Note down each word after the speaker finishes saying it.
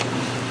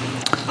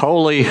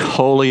Holy,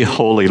 holy,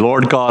 holy,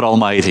 Lord God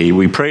Almighty.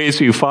 We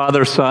praise you,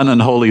 Father, Son, and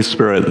Holy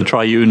Spirit, the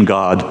triune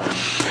God.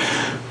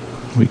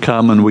 We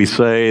come and we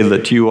say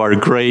that you are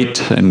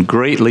great and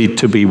greatly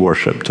to be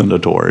worshipped and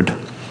adored.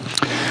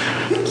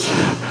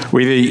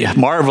 We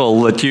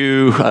marvel that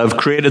you have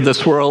created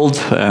this world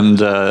and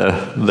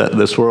that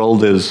this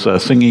world is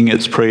singing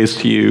its praise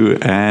to you,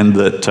 and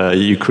that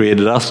you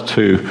created us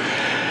to,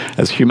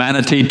 as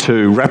humanity,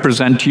 to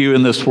represent you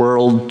in this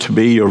world, to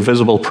be your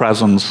visible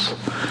presence.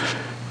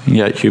 And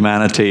yet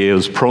humanity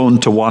is prone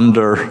to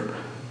wander,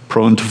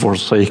 prone to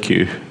forsake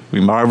you.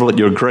 We marvel at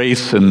your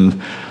grace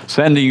in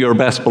sending your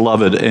best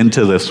beloved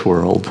into this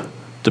world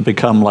to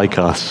become like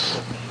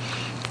us,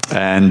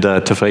 and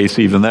to face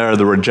even there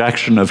the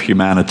rejection of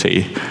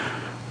humanity,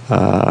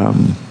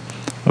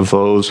 of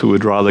those who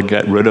would rather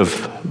get rid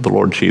of the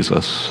Lord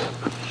Jesus.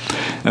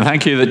 And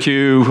thank you that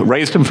you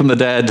raised him from the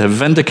dead, have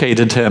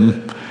vindicated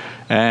him,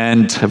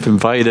 and have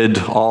invited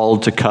all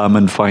to come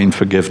and find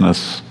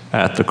forgiveness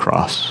at the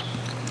cross.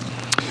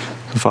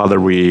 Father,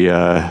 we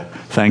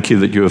thank you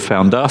that you have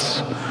found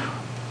us,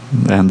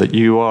 and that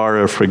you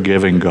are a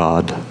forgiving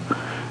God,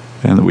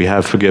 and that we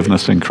have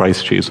forgiveness in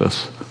Christ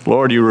Jesus.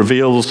 Lord, you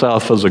reveal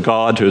yourself as a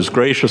God who is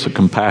gracious and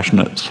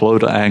compassionate, slow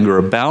to anger,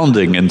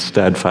 abounding in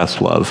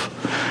steadfast love,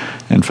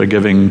 and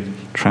forgiving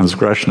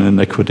transgression,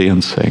 iniquity,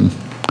 and sin.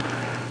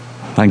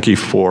 Thank you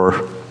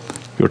for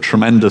your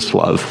tremendous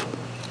love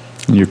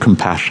and your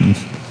compassion.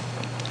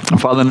 And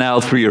Father,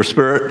 now through your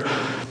Spirit,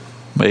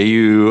 may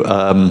you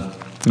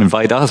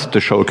invite us to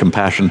show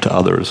compassion to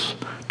others,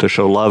 to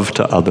show love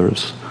to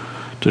others,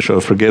 to show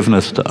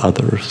forgiveness to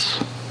others.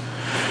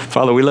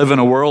 Father, we live in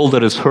a world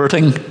that is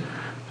hurting.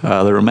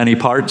 There are many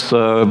parts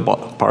of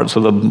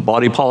the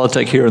body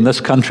politic here in this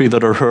country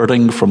that are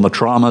hurting from the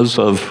traumas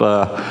of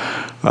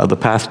the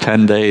past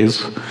 10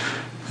 days.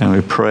 And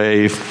we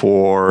pray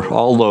for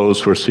all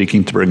those who are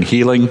seeking to bring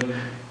healing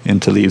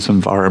into these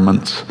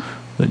environments,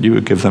 that you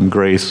would give them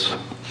grace.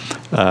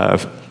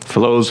 For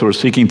those who are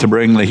seeking to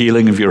bring the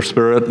healing of your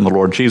Spirit and the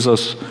Lord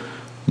Jesus,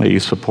 may you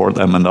support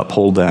them and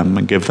uphold them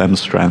and give them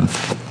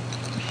strength.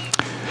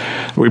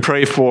 We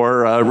pray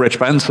for Rich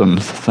Benson.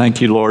 Thank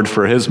you, Lord,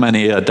 for his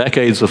many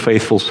decades of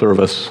faithful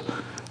service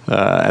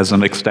as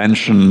an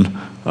extension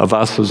of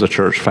us as a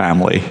church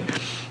family.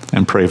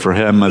 And pray for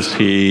him as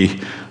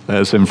he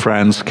is in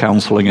France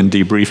counseling and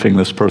debriefing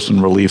this person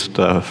released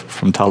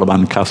from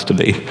Taliban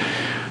custody.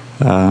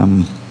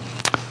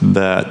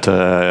 That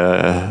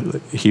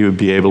he would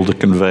be able to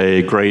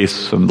convey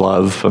grace and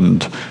love,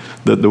 and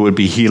that there would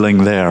be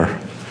healing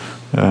there.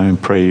 I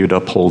pray you'd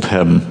uphold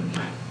him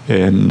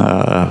in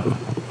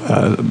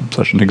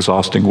such an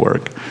exhausting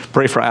work.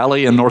 Pray for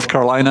Ali in North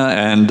Carolina,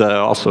 and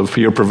also for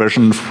your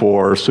provision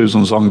for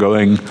Susan's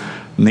ongoing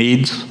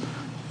needs,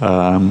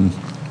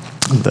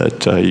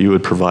 that you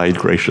would provide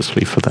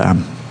graciously for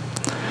them.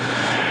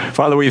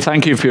 Father, we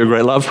thank you for your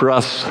great love for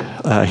us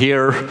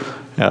here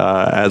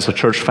as a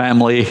church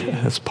family,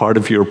 as part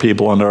of your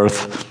people on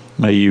earth.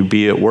 May you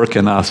be at work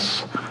in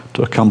us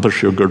to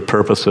accomplish your good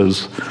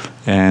purposes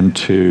and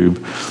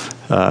to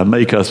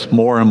make us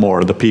more and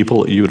more the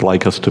people that you would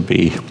like us to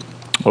be,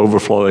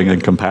 overflowing in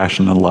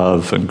compassion and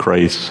love and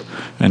grace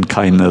and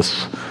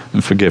kindness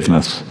and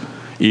forgiveness,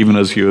 even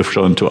as you have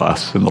shown to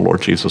us in the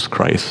Lord Jesus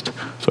Christ.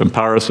 So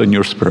empower us in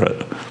your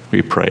Spirit,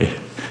 we pray.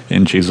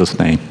 In Jesus'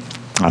 name,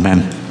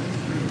 amen.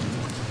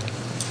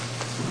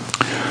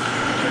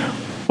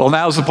 Well,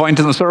 now is the point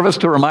in the service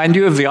to remind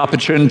you of the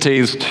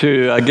opportunities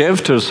to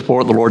give to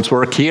support the Lord's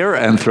work here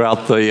and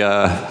throughout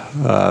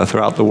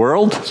the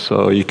world.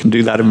 So you can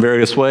do that in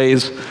various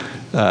ways.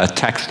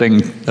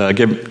 Texting,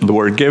 give the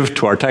word "give"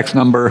 to our text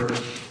number,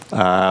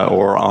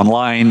 or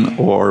online,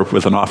 or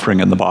with an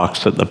offering in the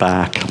box at the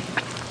back.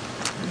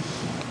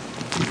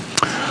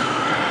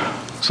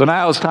 So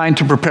now it's time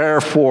to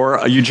prepare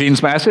for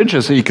Eugene's message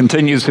as he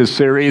continues his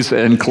series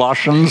in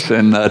Colossians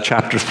in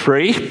chapter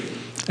 3.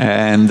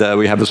 And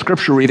we have a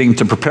scripture reading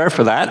to prepare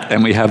for that,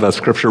 and we have a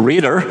scripture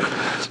reader,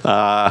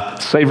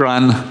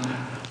 Severan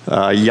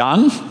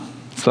Young.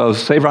 So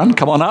Severan,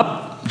 come on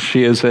up.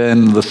 She is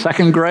in the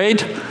 2nd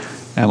grade,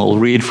 and will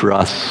read for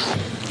us.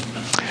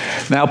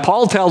 Now,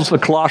 Paul tells the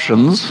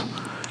Colossians,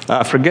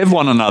 forgive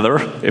one another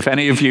if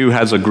any of you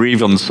has a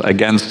grievance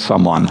against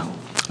someone.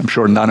 I'm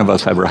sure none of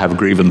us ever have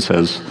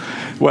grievances.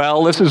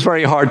 Well, this is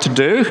very hard to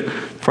do,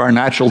 for our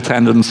natural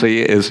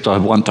tendency is to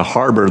want to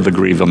harbor the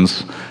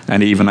grievance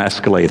and even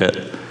escalate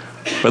it.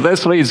 But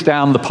this leads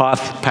down the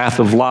path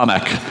of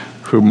Lamech,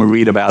 whom we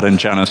read about in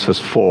Genesis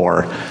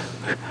 4.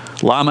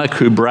 Lamech,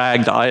 who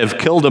bragged, I have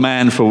killed a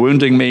man for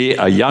wounding me,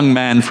 a young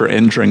man for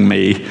injuring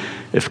me.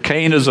 If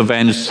Cain is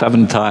avenged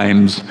 7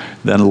 times,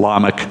 then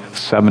Lamech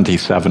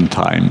 77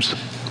 times.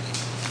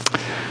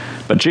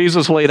 But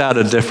Jesus laid out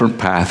a different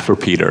path for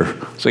Peter.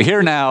 So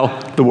hear now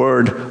the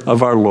word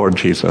of our Lord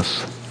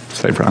Jesus.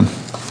 Say, friend.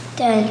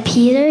 Then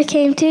Peter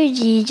came to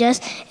Jesus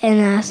and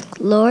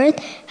asked,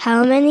 Lord,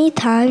 how many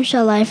times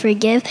shall I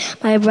forgive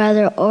my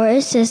brother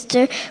or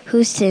sister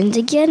who sins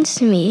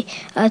against me?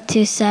 Up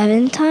to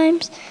 7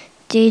 times?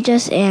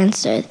 Jesus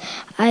answered,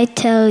 I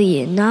tell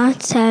you,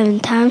 not 7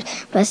 times,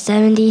 but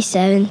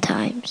 77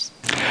 times.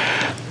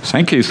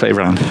 Thank you,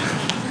 Savran.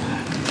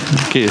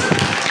 Thank you.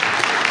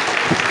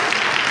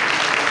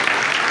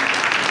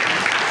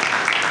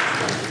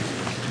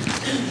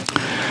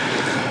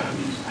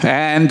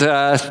 And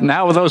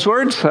now with those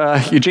words,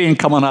 Eugene,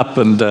 come on up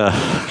and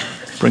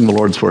bring the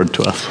Lord's word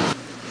to us.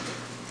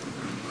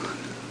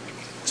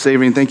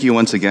 Sabrine, thank you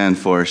once again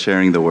for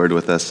sharing the word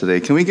with us today.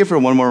 Can we give her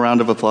one more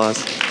round of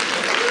applause?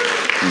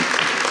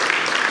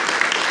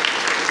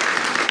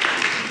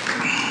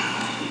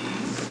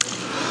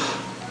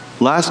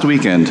 Last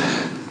weekend,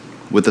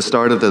 with the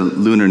start of the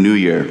Lunar New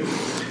Year,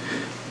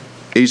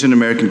 Asian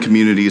American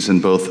communities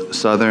in both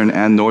Southern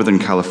and Northern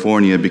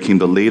California became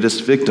the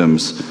latest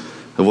victims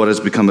of what has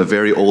become a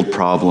very old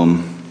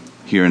problem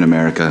here in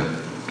America.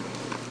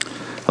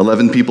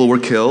 11 people were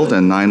killed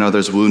and 9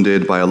 others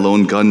wounded by a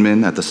lone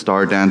gunman at the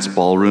Star Dance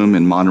Ballroom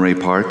in Monterey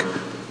Park.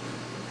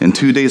 And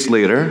 2 days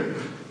later,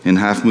 in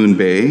Half Moon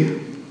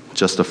Bay,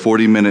 just a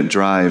 40-minute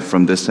drive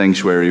from this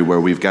sanctuary where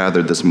we've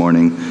gathered this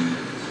morning,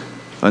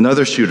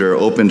 another shooter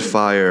opened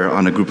fire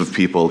on a group of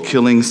people,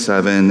 killing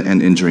 7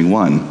 and injuring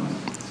 1.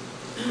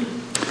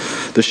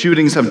 The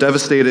shootings have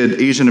devastated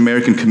Asian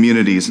American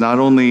communities, not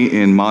only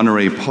in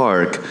Monterey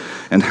Park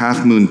and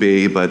Half Moon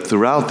Bay, but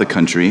throughout the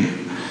country.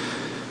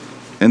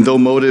 And though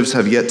motives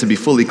have yet to be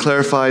fully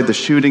clarified, the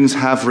shootings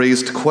have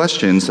raised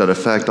questions that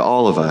affect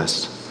all of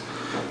us.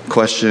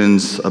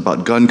 Questions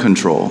about gun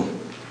control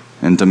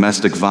and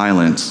domestic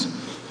violence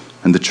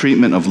and the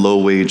treatment of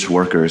low-wage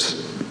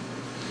workers.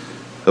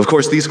 Of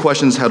course, these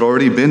questions had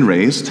already been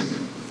raised,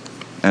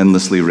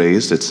 endlessly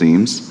raised, it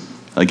seems,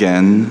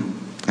 again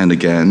and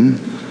again,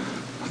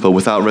 but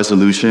without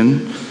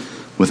resolution,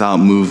 without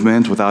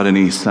movement, without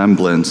any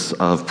semblance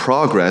of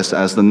progress,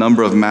 as the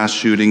number of mass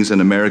shootings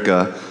in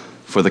America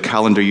for the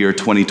calendar year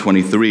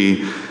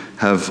 2023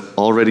 have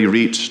already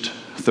reached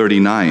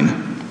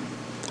 39.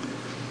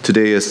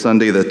 Today is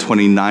Sunday, the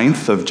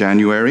 29th of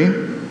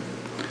January.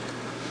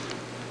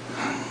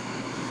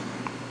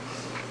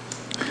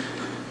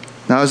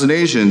 Now, as an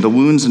Asian, the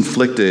wounds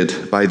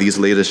inflicted by these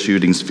latest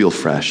shootings feel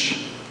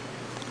fresh.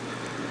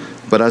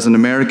 But as an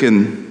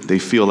American, they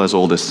feel as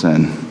old as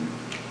sin.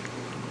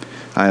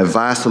 I have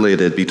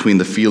vacillated between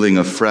the feeling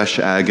of fresh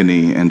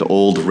agony and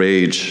old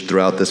rage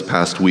throughout this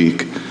past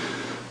week.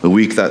 A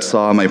week that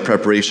saw my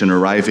preparation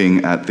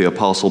arriving at the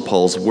Apostle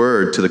Paul's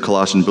word to the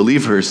Colossian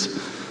believers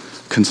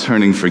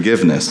concerning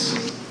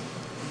forgiveness.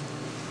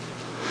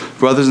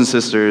 Brothers and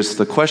sisters,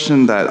 the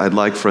question that I'd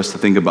like for us to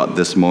think about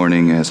this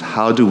morning is,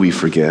 how do we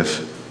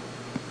forgive?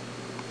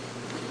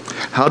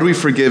 How do we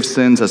forgive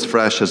sins as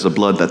fresh as the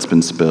blood that's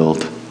been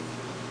spilled?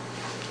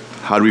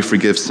 How do we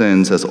forgive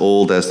sins as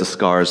old as the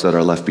scars that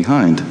are left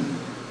behind?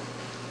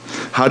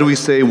 How do we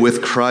say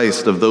with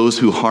Christ of those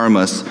who harm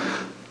us,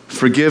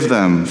 forgive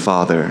them,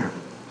 Father,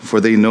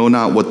 for they know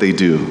not what they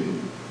do?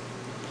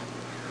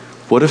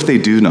 What if they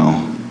do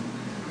know?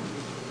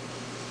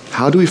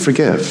 How do we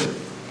forgive?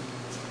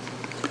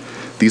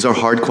 These are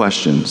hard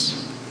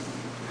questions,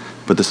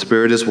 but the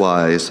Spirit is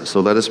wise, so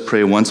let us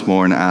pray once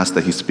more and ask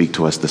that He speak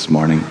to us this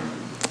morning.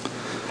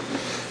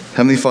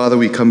 Heavenly Father,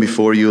 we come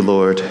before you,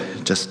 Lord,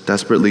 just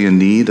desperately in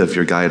need of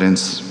your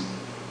guidance,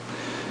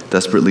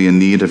 desperately in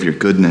need of your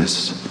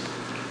goodness,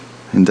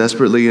 and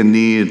desperately in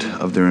need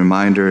of the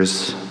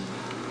reminders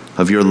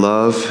of your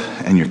love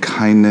and your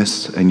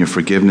kindness and your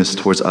forgiveness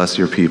towards us,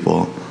 your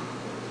people,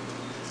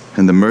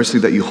 and the mercy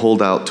that you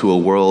hold out to a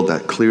world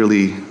that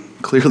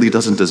clearly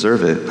doesn't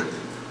deserve it.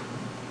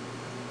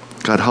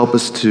 God, help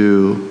us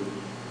to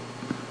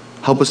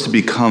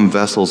become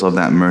vessels of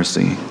that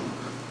mercy.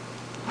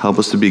 Help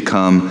us to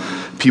become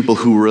people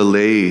who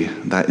relay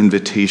that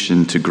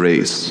invitation to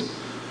grace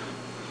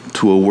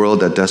to a world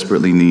that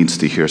desperately needs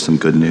to hear some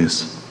good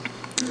news.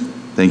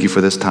 Thank you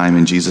for this time.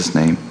 In Jesus'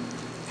 name,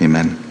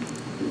 amen.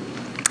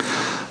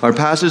 Our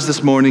passage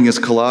this morning is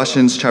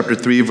Colossians chapter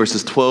 3,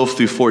 verses 12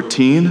 through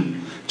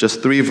 14,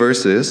 just 3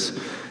 verses.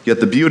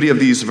 Yet the beauty of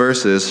these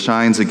verses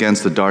shines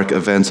against the dark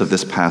events of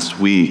this past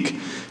week.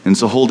 And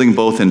so holding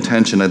both in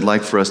tension, I'd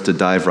like for us to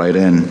dive right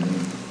in.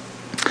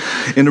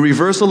 In a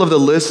reversal of the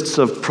lists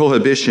of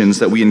prohibitions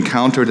that we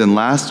encountered in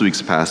last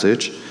week's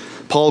passage,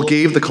 Paul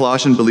gave the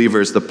Colossian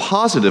believers the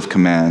positive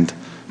command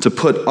to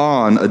put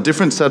on a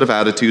different set of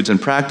attitudes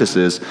and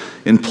practices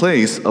in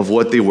place of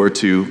what they were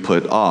to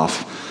put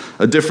off,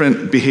 a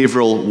different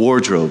behavioral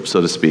wardrobe,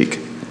 so to speak.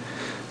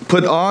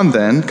 Put on,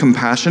 then,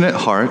 compassionate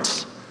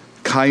hearts,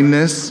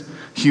 kindness,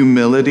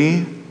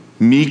 humility,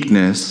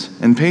 meekness,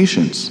 and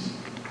patience.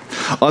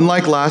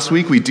 Unlike last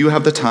week, we do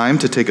have the time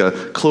to take a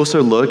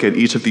closer look at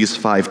each of these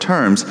 5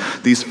 terms,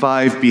 these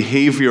 5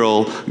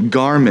 behavioral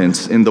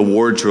garments in the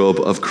wardrobe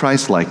of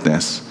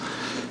Christ-likeness.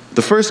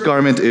 The first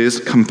garment is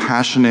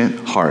compassionate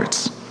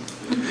hearts.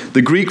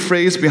 The Greek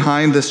phrase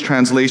behind this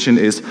translation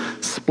is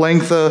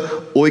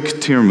splantha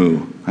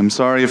oiktirmu. I'm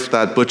sorry if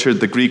that butchered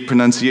the Greek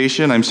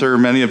pronunciation. I'm sure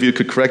many of you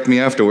could correct me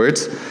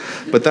afterwards,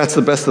 but that's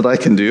the best that I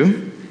can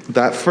do.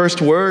 That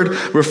first word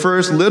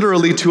refers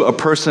literally to a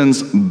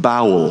person's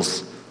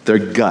bowels, their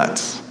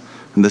guts.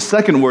 And the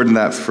second word in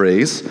that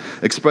phrase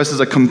expresses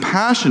a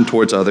compassion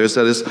towards others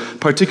that is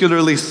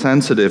particularly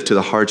sensitive to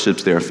the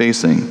hardships they are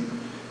facing.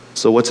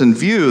 So what's in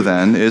view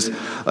then is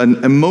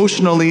an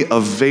emotionally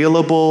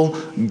available,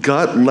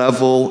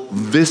 gut-level,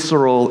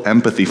 visceral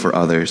empathy for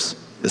others,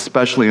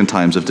 especially in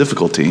times of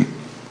difficulty.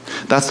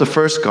 That's the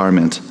first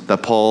garment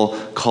that Paul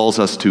calls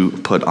us to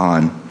put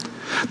on.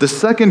 The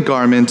second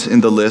garment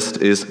in the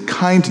list is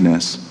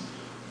kindness.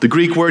 The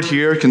Greek word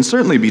here can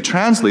certainly be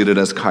translated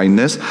as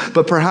kindness,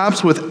 but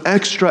perhaps with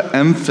extra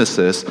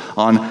emphasis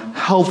on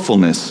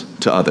helpfulness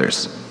to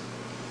others.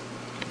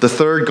 The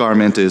third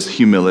garment is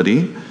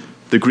humility.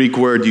 The Greek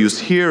word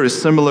used here is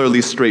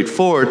similarly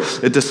straightforward.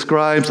 It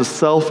describes a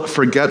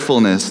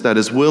self-forgetfulness that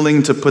is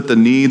willing to put the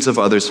needs of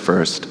others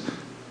first.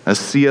 As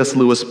C.S.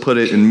 Lewis put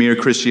it in Mere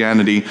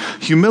Christianity,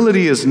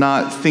 humility is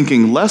not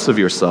thinking less of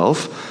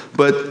yourself,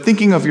 but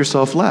thinking of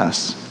yourself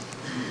less.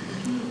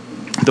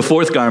 The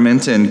fourth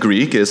garment in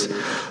Greek is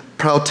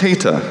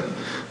prauteta,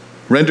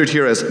 rendered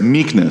here as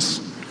meekness.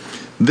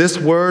 This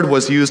word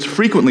was used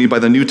frequently by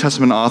the New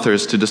Testament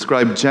authors to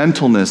describe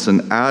gentleness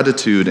and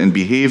attitude and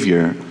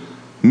behavior.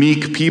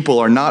 Meek people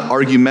are not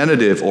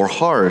argumentative or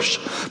harsh,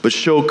 but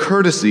show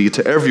courtesy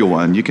to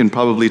everyone. You can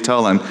probably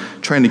tell I'm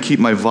trying to keep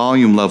my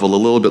volume level a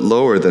little bit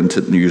lower than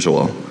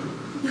usual.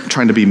 I'm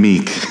trying to be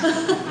meek.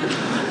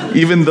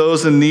 Even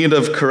those in need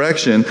of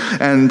correction.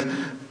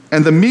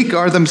 And the meek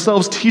are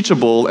themselves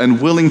teachable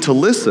and willing to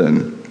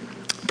listen.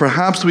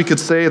 Perhaps we could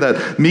say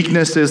that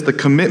meekness is the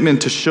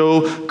commitment to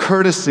show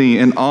courtesy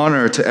and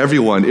honor to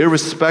everyone,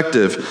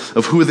 irrespective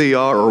of who they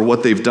are or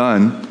what they've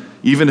done,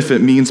 even if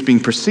it means being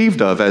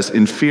perceived of as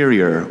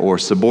inferior or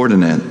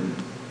subordinate.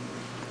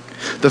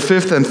 The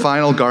fifth and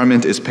final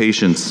garment is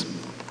patience.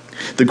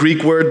 The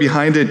Greek word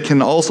behind it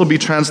can also be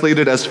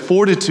translated as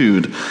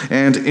fortitude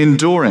and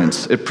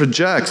endurance. It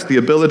projects the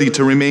ability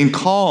to remain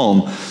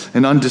calm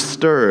and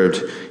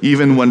undisturbed,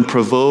 even when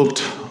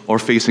provoked or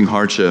facing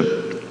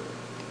hardship.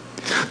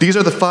 These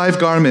are the 5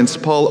 garments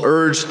Paul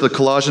urged the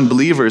Colossian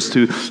believers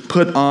to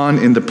put on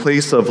in the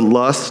place of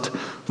lust,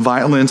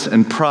 violence,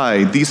 and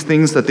pride, these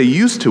things that they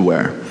used to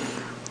wear.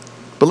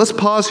 But let's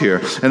pause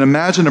here and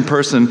imagine a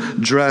person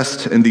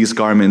dressed in these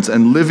garments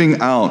and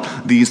living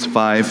out these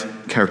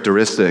 5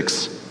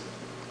 characteristics.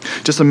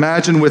 Just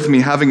imagine with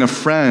me having a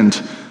friend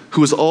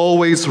who is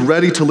always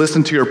ready to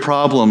listen to your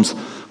problems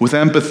with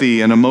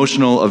empathy and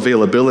emotional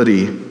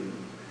availability.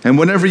 And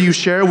whenever you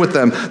share with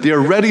them, they are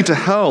ready to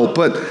help,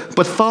 but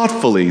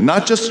thoughtfully,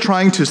 not just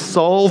trying to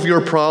solve your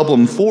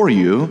problem for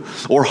you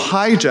or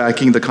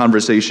hijacking the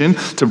conversation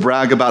to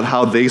brag about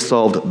how they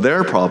solved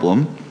their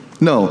problem.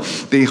 No,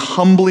 they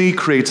humbly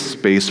create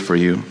space for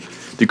you.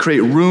 They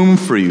create room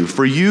for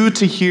you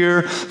to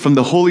hear from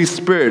the Holy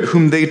Spirit,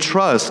 whom they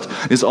trust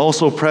is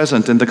also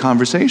present in the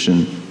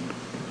conversation.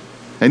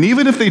 And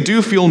even if they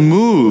do feel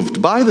moved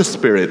by the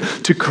Spirit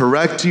to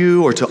correct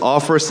you or to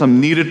offer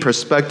some needed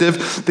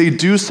perspective, they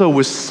do so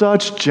with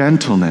such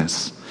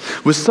gentleness,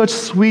 with such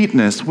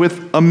sweetness,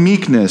 with a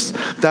meekness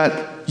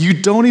that you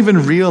don't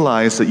even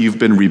realize that you've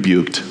been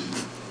rebuked.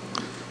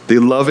 They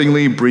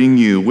lovingly bring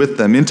you with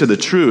them into the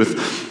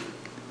truth.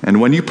 And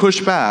when you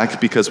push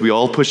back, because we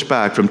all push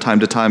back from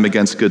time to time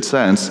against good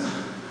sense,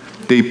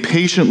 they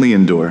patiently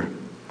endure.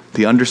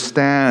 They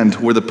understand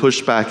where the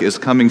pushback is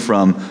coming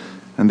from,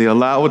 and they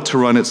allow it to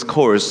run its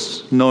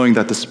course, knowing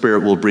that the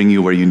Spirit will bring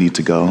you where you need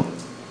to go.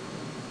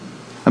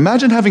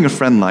 Imagine having a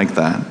friend like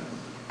that.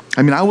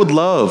 I mean, I would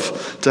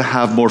love to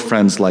have more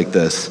friends like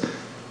this.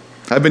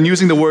 I've been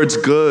using the words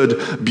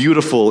good,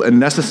 beautiful, and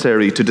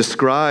necessary to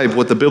describe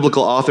what the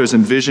biblical authors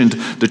envisioned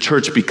the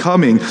church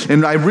becoming,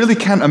 and I really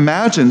can't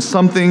imagine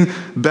something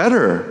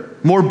better,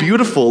 more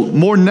beautiful,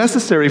 more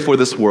necessary for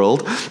this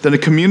world than a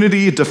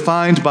community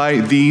defined by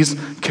these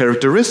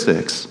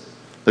characteristics.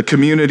 A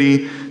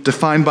community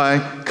defined by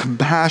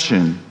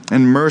compassion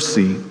and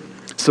mercy,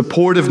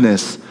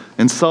 supportiveness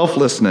and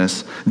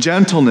selflessness,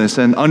 gentleness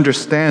and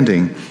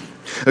understanding.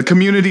 A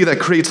community that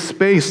creates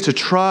space to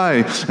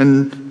try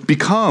and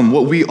become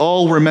what we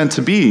all were meant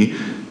to be,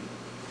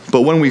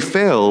 but when we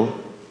fail,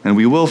 and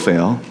we will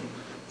fail,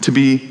 to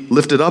be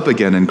lifted up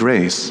again in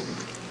grace.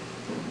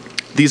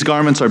 These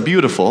garments are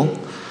beautiful,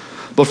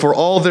 but for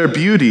all their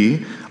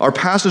beauty, our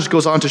passage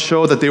goes on to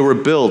show that they were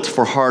built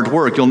for hard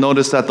work. You'll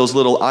notice that those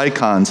little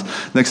icons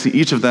next to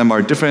each of them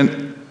are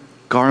different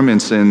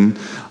garments in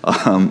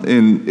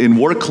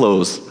work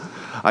clothes.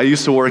 I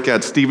used to work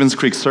at Stevens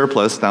Creek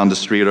Surplus down the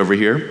street over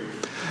here,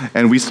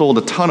 and we sold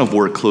a ton of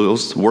work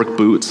clothes, work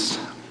boots,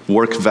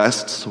 work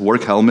vests,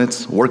 work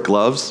helmets, work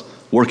gloves,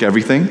 work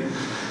everything.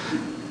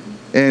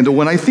 And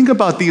when I think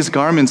about these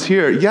garments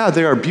here, yeah,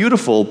 they are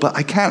beautiful, but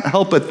I can't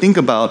help but think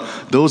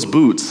about those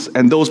boots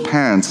and those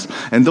pants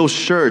and those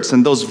shirts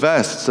and those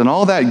vests and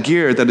all that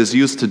gear that is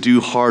used to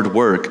do hard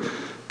work,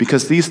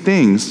 because these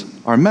things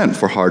are meant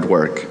for hard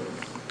work.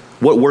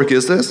 What work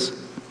is this?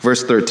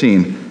 Verse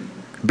 13,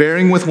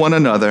 bearing with one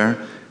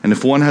another, and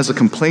if one has a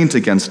complaint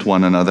against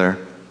one another,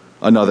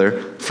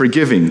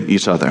 forgiving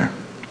each other.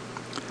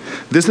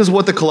 This is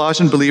what the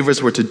Colossian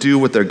believers were to do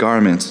with their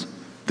garments.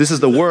 This is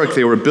the work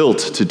they were built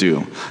to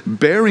do.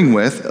 Bearing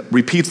with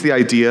repeats the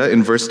idea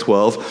in verse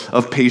 12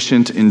 of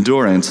patient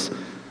endurance.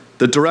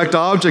 The direct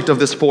object of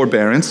this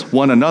forbearance,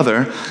 one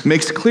another,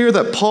 makes clear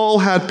that Paul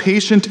had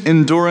patient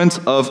endurance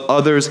of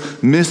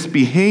others'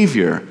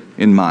 misbehavior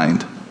in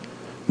mind.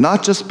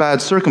 Not just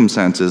bad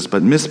circumstances,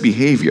 but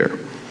misbehavior.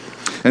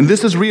 And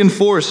this is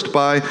reinforced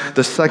by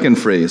the second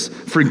phrase,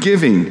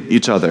 forgiving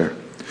each other.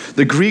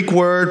 The Greek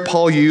word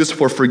Paul used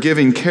for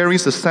forgiving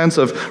carries the sense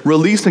of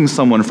releasing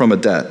someone from a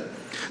debt.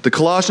 The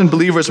Colossian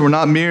believers were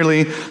not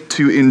merely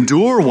to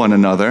endure one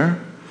another.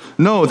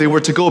 No, they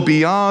were to go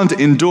beyond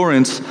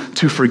endurance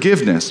to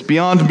forgiveness,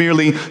 beyond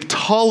merely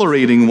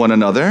tolerating one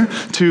another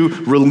to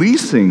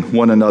releasing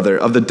one another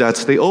of the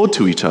debts they owed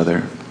to each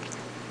other.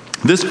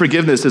 This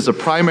forgiveness is a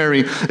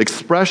primary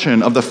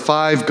expression of the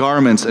 5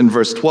 garments in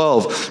verse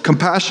 12.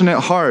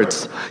 Compassionate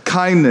hearts,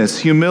 kindness,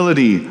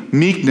 humility,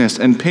 meekness,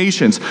 and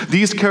patience.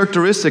 These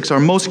characteristics are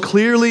most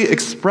clearly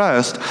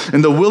expressed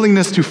in the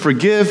willingness to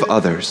forgive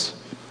others,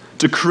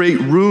 to create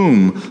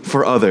room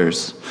for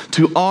others,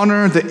 to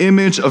honor the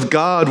image of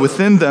God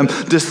within them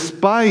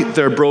despite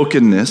their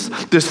brokenness,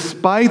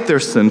 despite their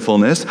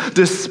sinfulness,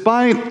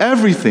 despite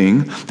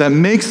everything that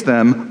makes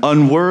them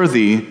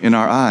unworthy in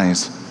our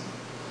eyes.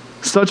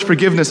 Such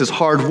forgiveness is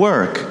hard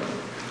work,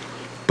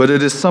 but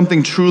it is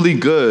something truly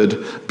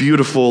good,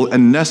 beautiful,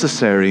 and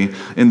necessary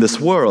in this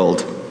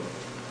world.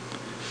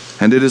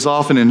 And it is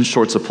often in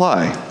short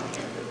supply.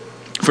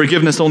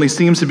 Forgiveness only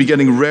seems to be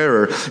getting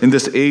rarer in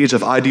this age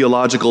of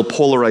ideological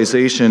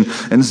polarization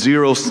and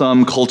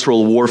zero-sum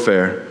cultural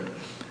warfare.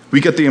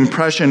 We get the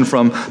impression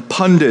from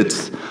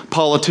pundits,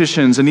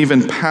 politicians, and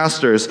even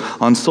pastors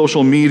on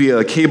social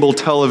media, cable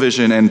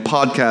television, and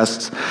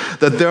podcasts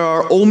that there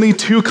are only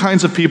 2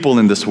 kinds of people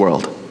in this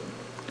world: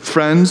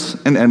 friends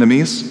and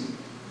enemies,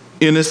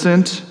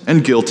 innocent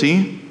and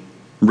guilty,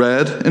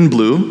 red and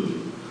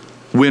blue,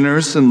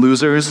 winners and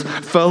losers,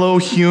 fellow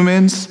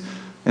humans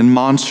and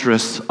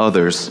monstrous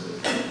others.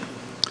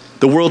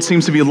 The world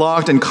seems to be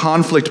locked in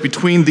conflict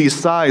between these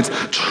sides,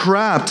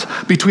 trapped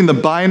between the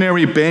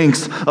binary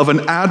banks of an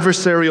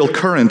adversarial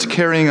current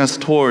carrying us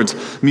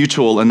towards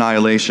mutual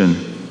annihilation.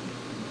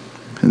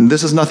 And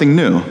this is nothing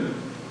new.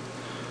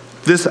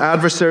 This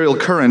adversarial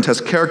current has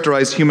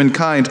characterized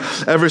humankind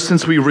ever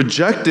since we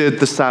rejected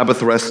the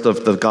Sabbath rest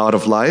of the God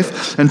of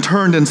life and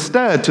turned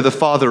instead to the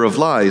father of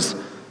lies,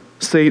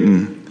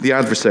 Satan, the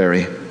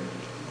adversary.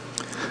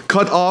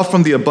 Cut off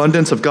from the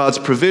abundance of God's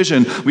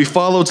provision, we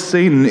followed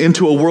Satan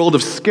into a world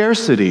of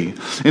scarcity,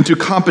 into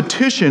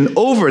competition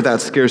over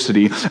that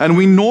scarcity, and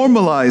we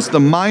normalized the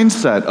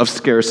mindset of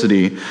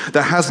scarcity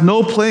that has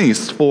no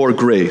place for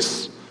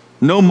grace,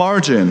 no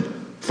margin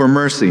for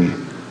mercy,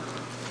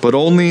 but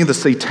only the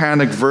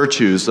satanic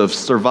virtues of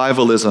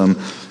survivalism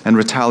and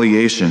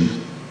retaliation.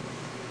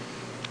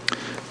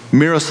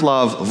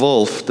 Miroslav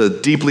Volf, the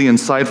deeply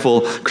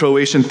insightful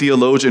Croatian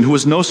theologian who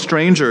was no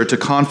stranger to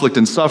conflict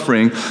and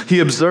suffering, he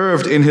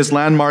observed in his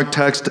landmark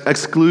text,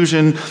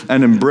 Exclusion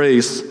and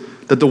Embrace,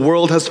 that the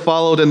world has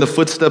followed in the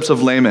footsteps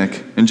of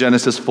Lamech in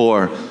Genesis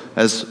 4,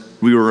 as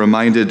we were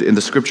reminded in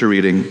the scripture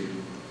reading.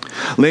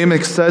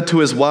 Lamech said to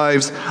his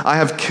wives, "I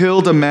have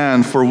killed a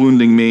man for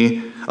wounding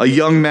me, a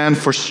young man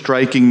for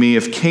striking me.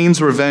 If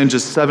Cain's revenge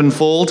is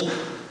 7-fold,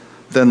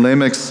 then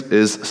Lamech's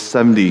is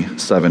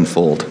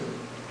 77-fold.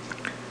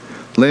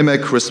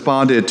 Lamech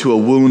responded to a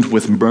wound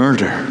with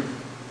murder.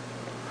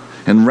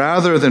 And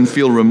rather than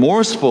feel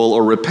remorseful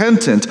or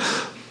repentant,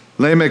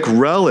 Lamech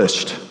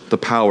relished the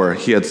power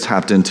he had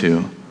tapped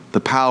into, the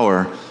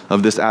power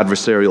of this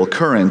adversarial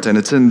current. And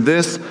it's in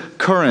this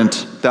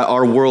current that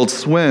our world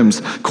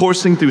swims,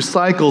 coursing through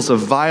cycles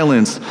of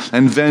violence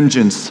and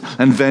vengeance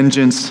and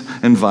vengeance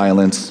and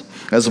violence.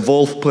 As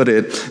Volf put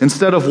it,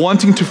 instead of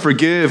wanting to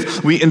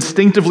forgive, we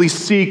instinctively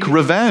seek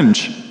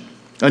revenge.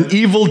 An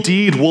evil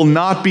deed will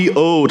not be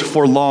owed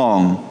for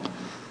long.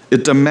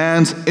 It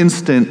demands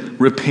instant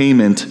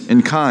repayment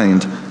in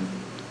kind.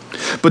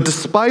 But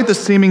despite the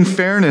seeming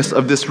fairness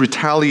of this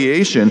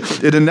retaliation,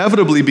 it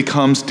inevitably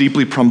becomes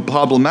deeply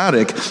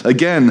problematic.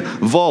 Again,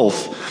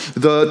 Volf.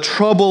 The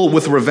trouble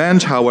with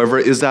revenge, however,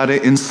 is that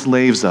it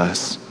enslaves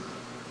us.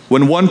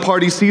 When one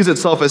party sees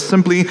itself as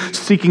simply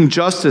seeking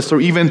justice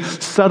or even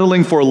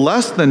settling for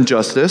less than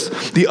justice,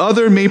 the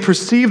other may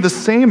perceive the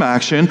same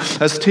action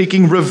as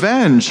taking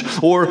revenge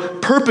or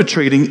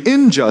perpetrating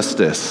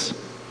injustice.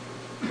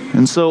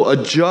 And so a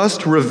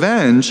just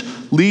revenge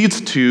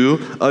leads to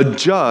a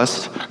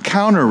just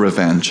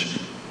counter-revenge.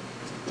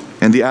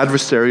 And the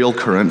adversarial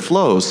current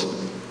flows.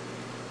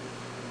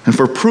 And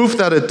for proof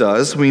that it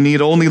does, we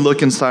need only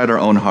look inside our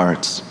own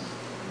hearts.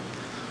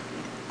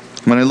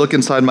 When I look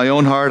inside my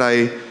own heart,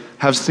 I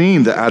have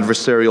seen the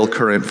adversarial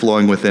current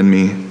flowing within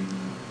me.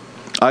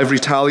 I've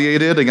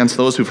retaliated against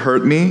those who've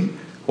hurt me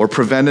or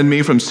prevented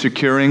me from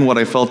securing what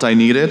I felt I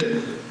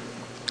needed.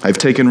 I've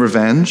taken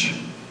revenge,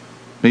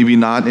 maybe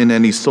not in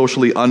any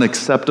socially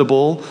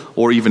unacceptable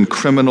or even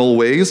criminal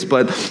ways,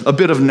 but a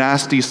bit of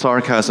nasty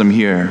sarcasm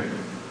here,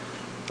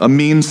 a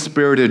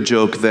mean-spirited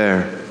joke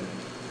there,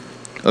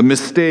 a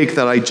mistake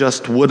that I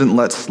just wouldn't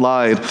let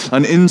slide,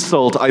 an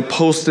insult I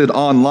posted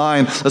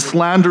online, a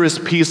slanderous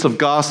piece of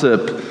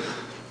gossip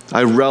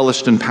I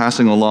relished in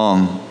passing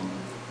along,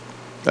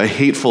 a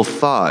hateful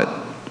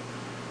thought,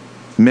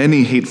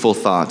 many hateful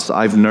thoughts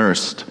I've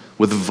nursed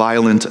with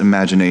violent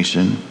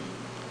imagination.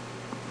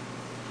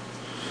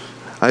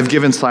 I've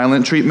given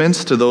silent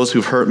treatments to those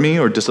who've hurt me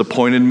or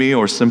disappointed me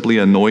or simply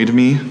annoyed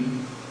me.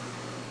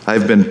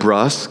 I've been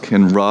brusque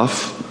and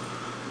rough,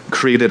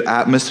 created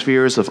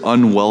atmospheres of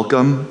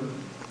unwelcome,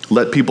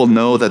 let people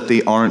know that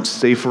they aren't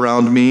safe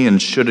around me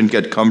and shouldn't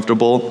get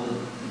comfortable.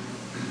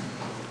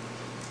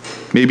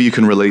 Maybe you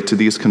can relate to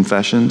these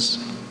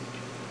confessions.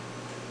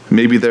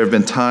 Maybe there have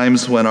been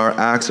times when our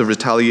acts of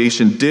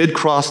retaliation did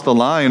cross the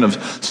line of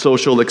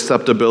social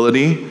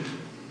acceptability,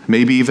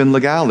 maybe even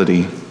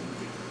legality.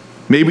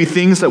 Maybe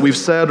things that we've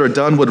said or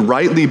done would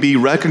rightly be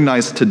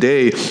recognized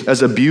today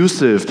as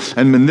abusive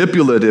and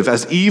manipulative,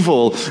 as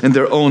evil in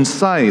their own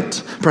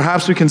sight.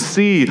 Perhaps we can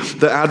see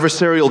the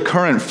adversarial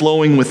current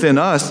flowing within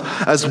us,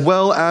 as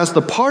well as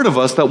the part of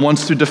us that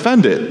wants to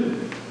defend it.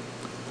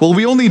 Well,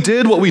 we only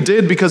did what we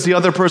did because the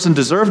other person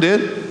deserved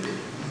it.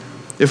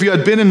 If you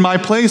had been in my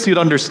place, you'd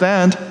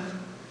understand.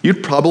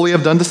 You'd probably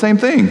have done the same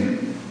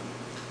thing.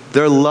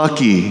 They're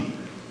lucky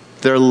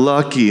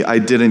I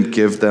didn't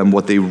give them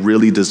what they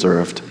really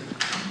deserved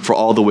for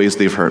all the ways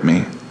they've hurt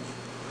me.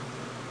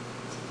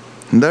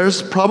 And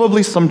there's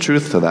probably some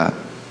truth to that.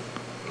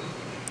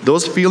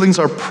 Those feelings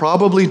are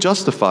probably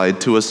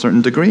justified to a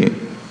certain degree,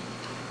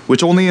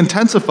 which only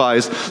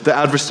intensifies the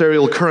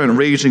adversarial current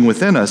raging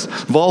within us.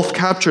 Volf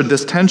captured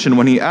this tension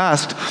when he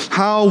asked,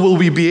 how will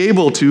we be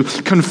able to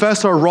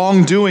confess our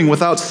wrongdoing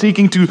without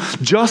seeking to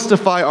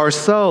justify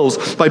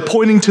ourselves by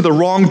pointing to the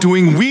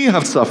wrongdoing we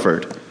have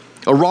suffered?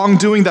 A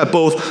wrongdoing that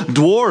both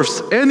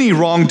dwarfs any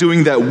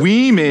wrongdoing that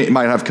we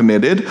might have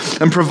committed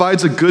and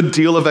provides a good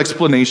deal of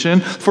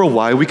explanation for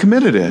why we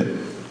committed it.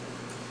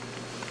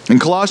 In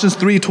Colossians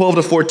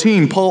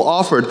 3:12-14, Paul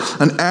offered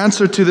an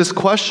answer to this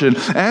question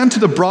and to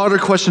the broader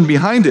question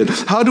behind it.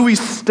 How do we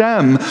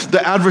stem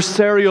the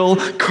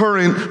adversarial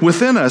current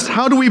within us?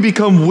 How do we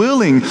become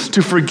willing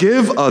to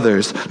forgive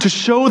others, to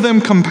show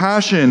them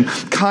compassion,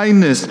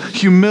 kindness,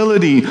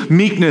 humility,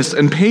 meekness,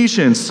 and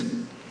patience?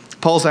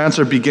 Paul's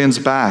answer begins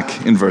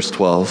back in verse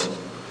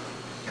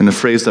 12, in the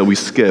phrase that we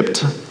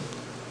skipped.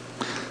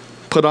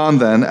 Put on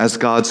then, as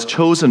God's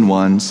chosen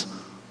ones,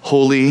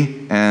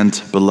 holy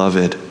and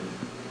beloved.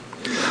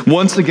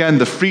 Once again,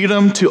 the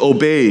freedom to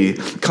obey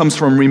comes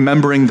from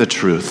remembering the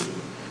truth.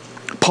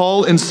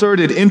 Paul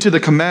inserted into the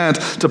command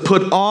to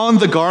put on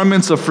the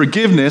garments of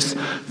forgiveness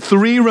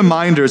 3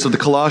 reminders of the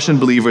Colossian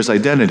believers'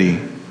 identity.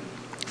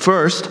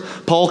 First,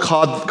 Paul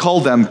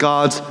called them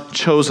God's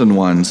chosen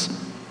ones.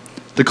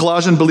 The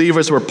Colossian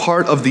believers were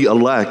part of the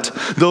elect,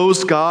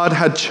 those God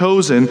had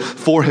chosen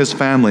for his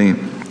family.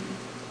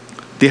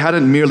 They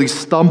hadn't merely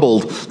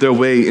stumbled their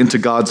way into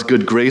God's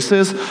good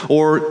graces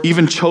or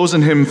even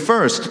chosen him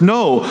first.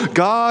 No,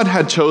 God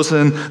had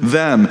chosen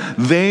them.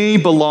 They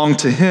belonged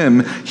to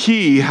him.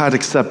 He had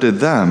accepted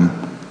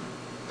them.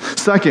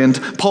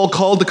 Second, Paul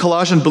called the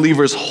Colossian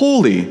believers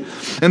holy.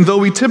 And though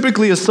we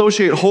typically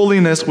associate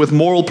holiness with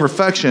moral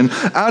perfection,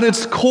 at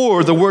its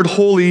core, the word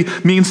holy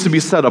means to be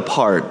set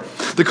apart.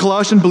 The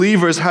Colossian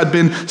believers had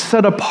been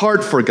set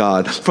apart for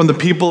God from the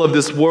people of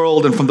this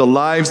world and from the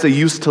lives they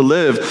used to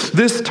live.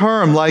 This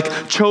term,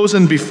 like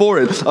chosen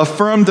before it,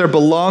 affirmed their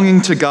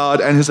belonging to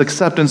God and his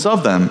acceptance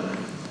of them.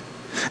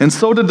 And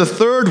so did the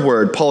third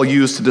word Paul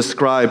used to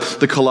describe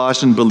the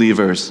Colossian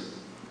believers,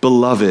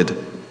 beloved.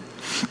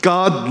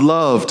 God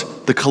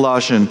loved the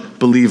Colossian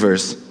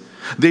believers.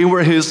 They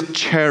were his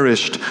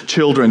cherished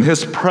children,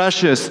 his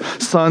precious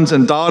sons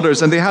and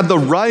daughters, and they had the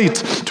right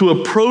to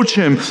approach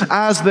him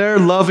as their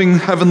loving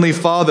heavenly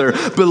Father.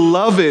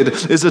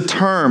 Beloved is a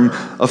term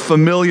of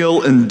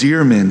familial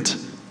endearment.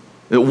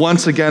 It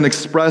once again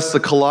expressed the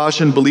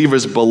Colossian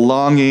believers'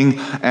 belonging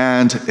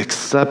and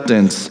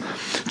acceptance.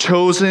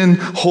 Chosen,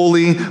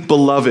 holy,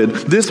 beloved.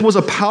 This was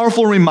a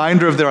powerful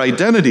reminder of their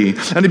identity,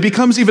 and it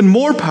becomes even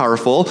more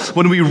powerful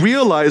when we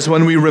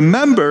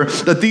remember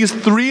that these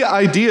 3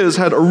 ideas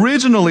had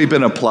originally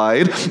been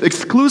applied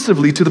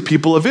exclusively to the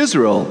people of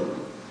Israel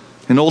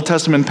in Old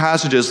Testament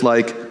passages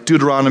like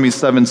Deuteronomy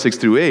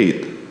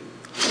 7:6-8.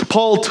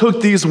 Paul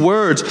took these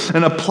words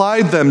and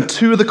applied them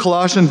to the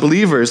Colossian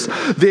believers.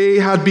 They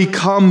had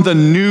become the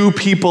new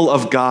people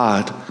of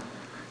God,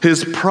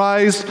 his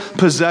prized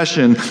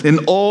possession in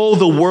all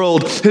the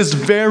world, his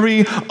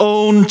very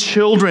own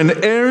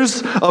children,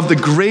 heirs of the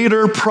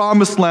greater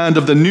promised land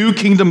of the new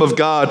kingdom of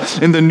God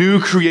in the new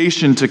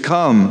creation to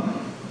come.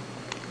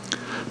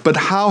 But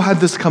how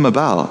had this come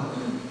about?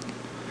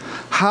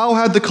 How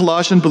had the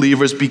Colossian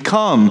believers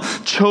become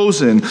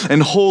chosen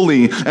and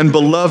holy and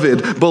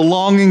beloved,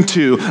 belonging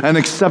to and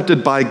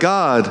accepted by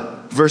God?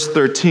 Verse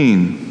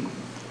 13,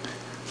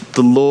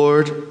 the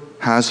Lord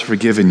has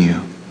forgiven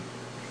you.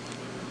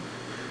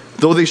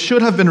 Though they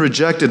should have been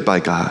rejected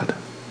by God,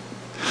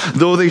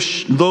 Though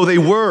they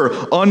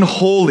were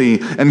unholy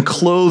and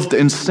clothed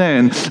in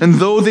sin, and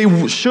though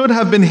they should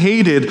have been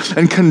hated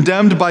and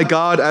condemned by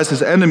God as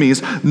his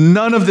enemies,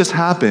 none of this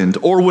happened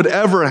or would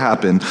ever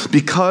happen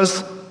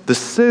because the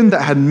sin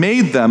that had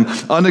made them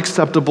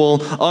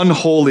unacceptable,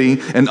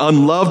 unholy, and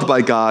unloved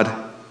by God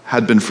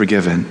had been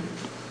forgiven.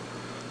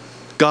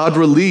 God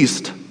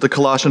released the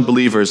Colossian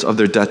believers of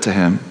their debt to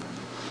him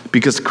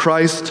because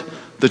Christ,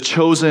 the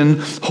chosen,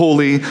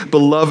 holy,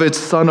 beloved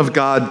Son of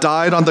God,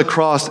 died on the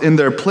cross in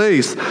their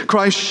place.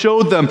 Christ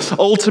showed them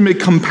ultimate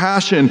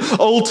compassion,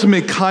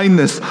 ultimate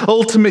kindness,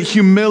 ultimate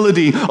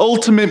humility,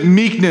 ultimate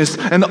meekness,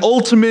 and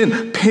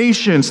ultimate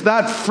patience.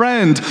 That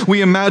friend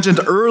we imagined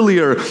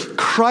earlier,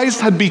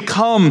 Christ had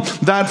become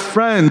that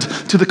friend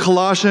to the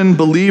Colossian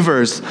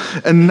believers.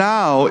 And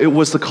now it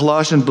was the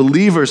Colossian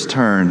believers'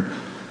 turn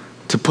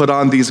to put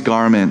on these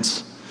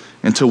garments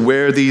and to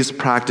wear these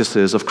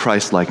practices of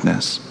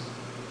Christ-likeness.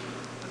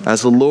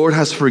 As the Lord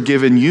has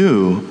forgiven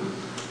you,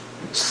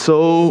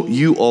 so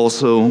you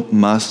also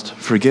must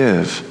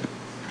forgive.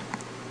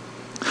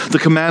 The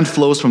command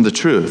flows from the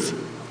truth.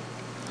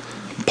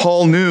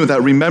 Paul knew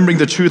that remembering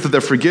the truth of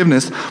their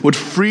forgiveness would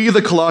free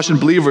the Colossian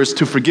believers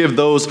to forgive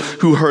those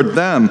who hurt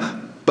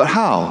them. But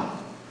how?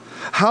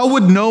 How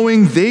would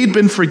knowing they'd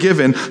been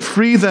forgiven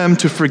free them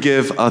to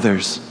forgive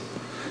others?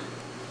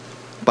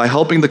 By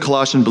helping the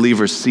Colossian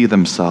believers see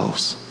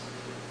themselves.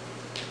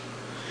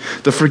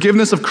 The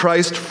forgiveness of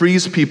Christ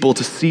frees people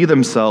to see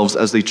themselves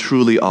as they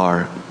truly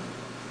are,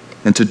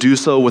 and to do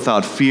so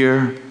without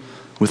fear,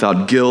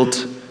 without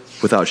guilt,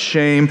 without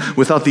shame,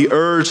 without the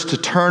urge to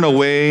turn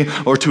away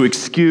or to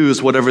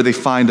excuse whatever they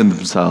find in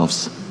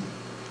themselves.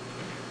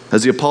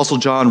 As the Apostle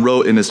John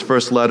wrote in his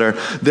first letter,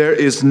 there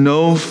is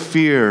no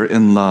fear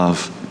in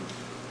love,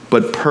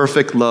 but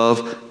perfect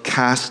love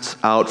casts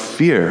out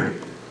fear,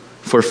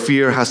 for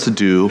fear has to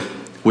do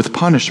with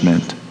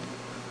punishment.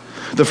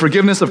 The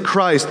forgiveness of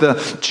Christ, the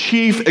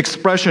chief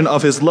expression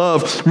of his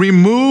love,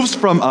 removes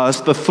from us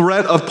the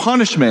threat of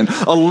punishment,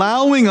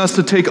 allowing us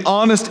to take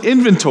honest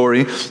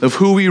inventory of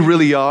who we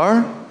really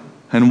are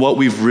and what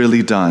we've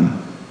really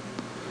done.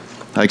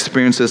 I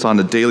experience this on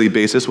a daily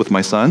basis with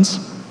my sons.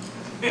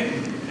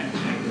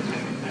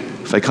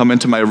 If I come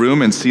into my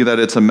room and see that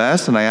it's a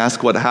mess and I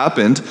ask what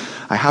happened,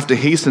 I have to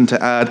hasten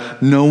to add,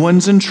 no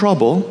one's in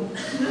trouble.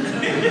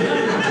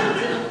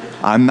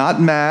 I'm not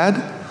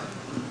mad.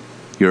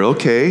 You're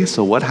okay,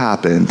 so what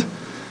happened?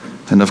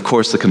 And of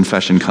course the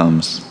confession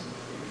comes.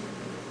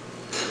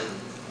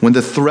 When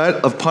the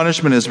threat of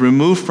punishment is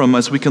removed from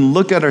us, we can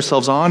look at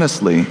ourselves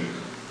honestly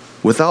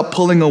without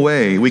pulling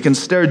away. We can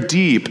stare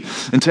deep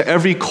into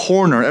every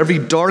corner, every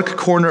dark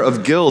corner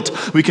of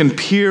guilt. We can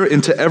peer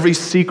into every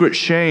secret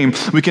shame.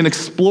 We can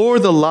explore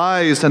the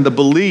lies and the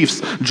beliefs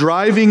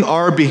driving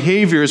our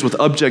behaviors with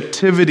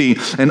objectivity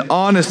and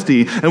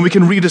honesty. And we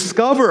can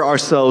rediscover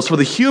ourselves for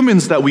the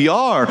humans that we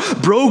are,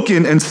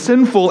 broken and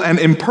sinful and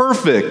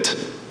imperfect,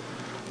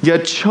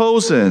 yet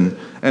chosen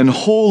and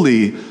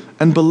holy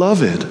and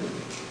beloved.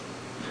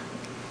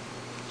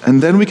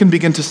 And then we can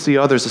begin to see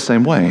others the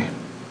same way.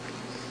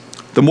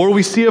 The more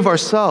we see of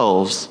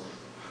ourselves,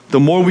 the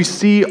more we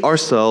see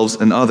ourselves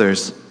in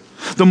others.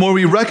 The more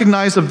we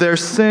recognize of their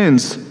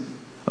sins,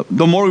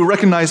 the more we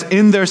recognize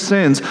in their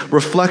sins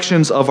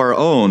reflections of our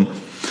own.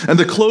 And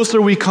the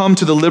closer we come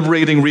to the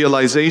liberating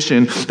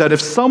realization that if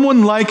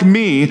someone like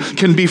me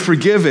can be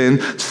forgiven,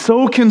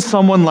 so can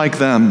someone like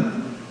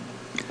them.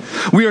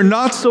 We are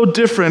not so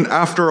different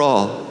after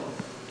all.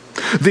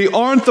 They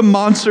aren't the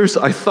monsters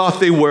I thought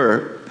they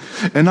were,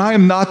 and I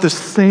am not the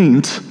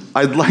saint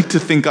I'd like to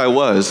think I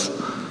was.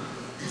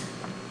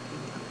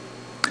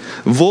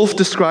 Wolff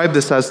described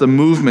this as the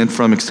movement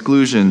from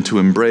exclusion to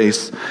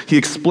embrace. He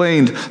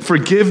explained,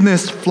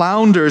 forgiveness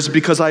flounders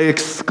because I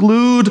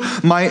exclude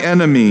my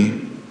enemy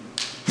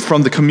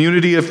from the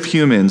community of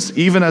humans,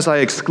 even as I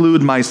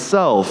exclude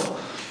myself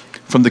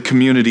from the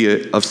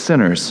community of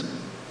sinners.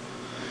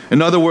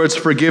 In other words,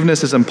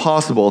 forgiveness is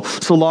impossible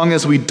so long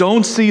as we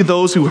don't see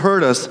those who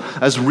hurt us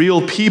as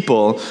real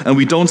people and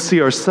we don't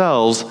see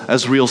ourselves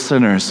as real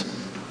sinners.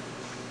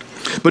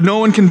 But no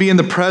one can be in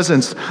the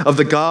presence of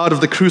the God of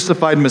the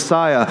crucified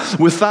Messiah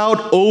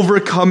without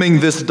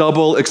overcoming this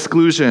double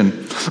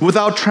exclusion,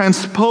 without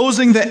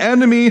transposing the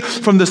enemy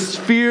from the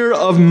sphere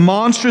of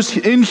monstrous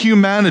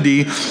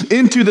inhumanity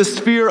into the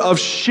sphere of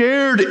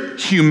shared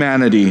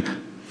humanity,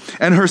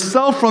 and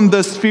herself from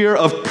the sphere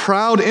of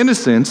proud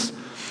innocence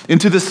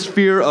into the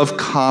sphere of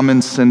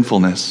common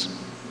sinfulness.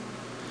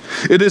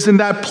 It is in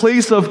that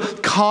place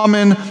of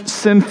common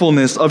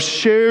sinfulness, of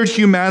shared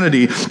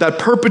humanity, that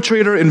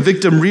perpetrator and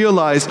victim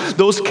realize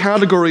those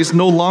categories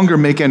no longer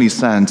make any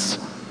sense.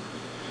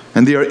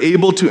 And they are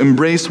able to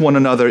embrace one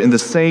another in the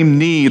same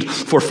need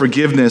for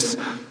forgiveness.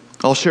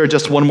 I'll share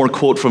just one more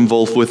quote from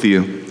Wolff with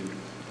you.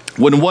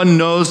 When one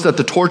knows that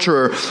the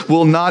torturer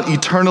will not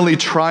eternally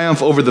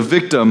triumph over the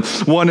victim,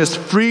 one is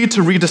free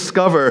to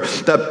rediscover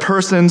that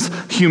person's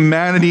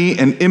humanity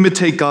and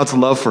imitate God's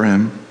love for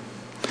him.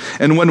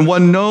 And when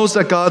one knows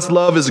that God's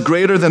love is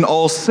greater than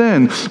all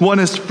sin, one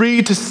is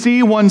free to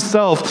see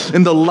oneself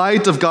in the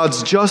light of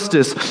God's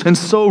justice and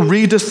so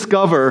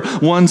rediscover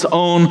one's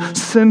own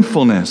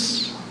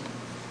sinfulness.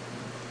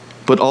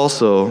 But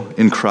also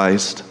in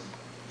Christ,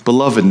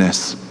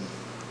 belovedness,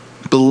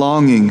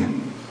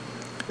 belonging,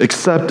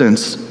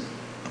 acceptance.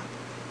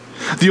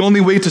 The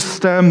only way to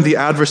stem the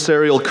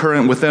adversarial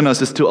current within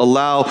us is to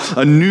allow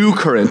a new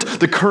current,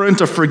 the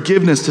current of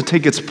forgiveness, to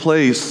take its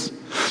place,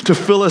 to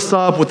fill us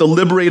up with the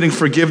liberating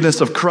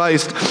forgiveness of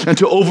Christ and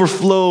to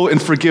overflow in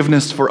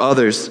forgiveness for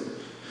others.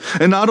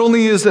 And not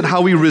only is it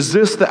how we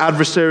resist the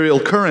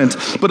adversarial current,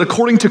 but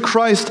according to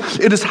Christ,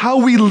 it is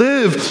how we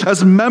live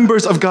as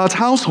members of God's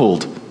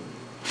household.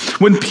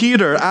 When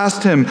Peter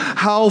asked him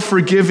how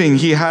forgiving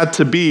he had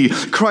to be,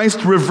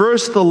 Christ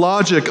reversed the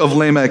logic of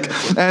Lamech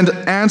and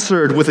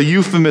answered with a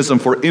euphemism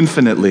for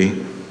infinitely.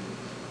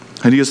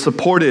 And he has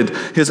supported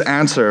his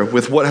answer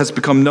with what has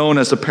become known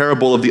as the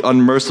parable of the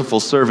unmerciful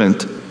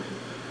servant.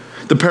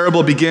 The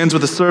parable begins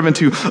with a servant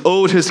who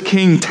owed his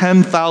king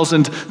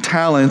 10,000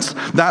 talents.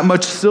 That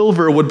much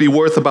silver would be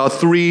worth about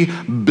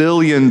 $3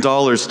 billion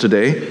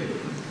today.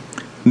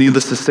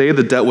 Needless to say,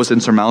 the debt was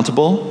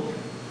insurmountable.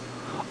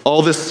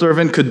 All this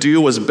servant could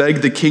do was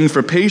beg the king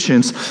for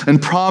patience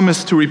and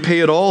promise to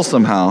repay it all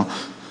somehow.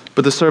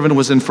 But the servant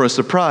was in for a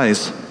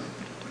surprise.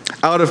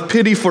 Out of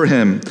pity for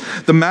him,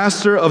 the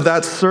master of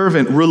that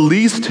servant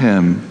released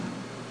him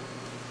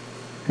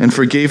and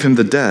forgave him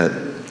the debt.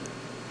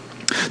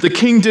 The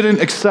king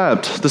didn't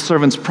accept the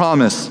servant's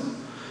promise.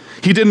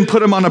 He didn't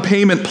put him on a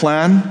payment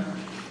plan,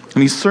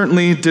 and he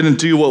certainly didn't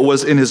do what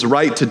was in his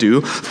right to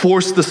do,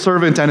 force the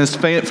servant and his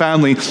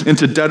family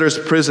into debtor's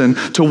prison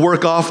to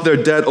work off their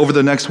debt over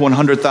the next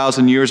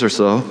 100,000 years or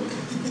so.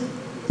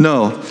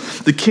 No,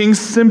 the king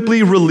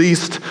simply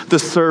released the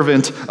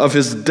servant of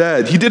his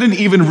debt. He didn't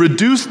even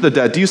reduce the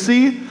debt. Do you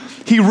see?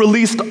 He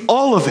released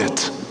all of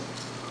it.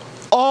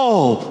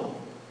 All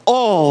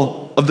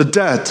of the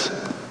debt.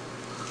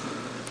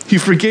 He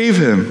forgave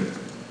him.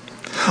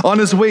 On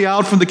his way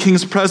out from the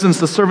king's presence,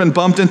 the servant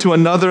bumped into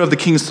another of the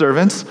king's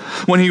servants.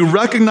 When he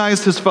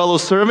recognized his fellow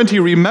servant, he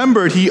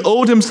remembered he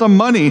owed him some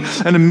money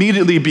and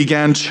immediately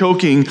began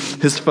choking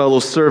his fellow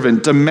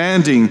servant,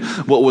 demanding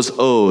what was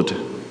owed.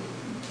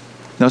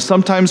 Now,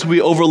 sometimes we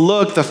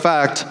overlook the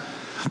fact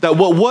that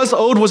what was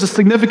owed was a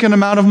significant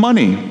amount of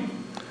money.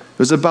 It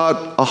was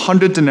about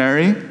 100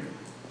 denarii,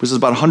 which is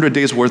about 100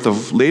 days' worth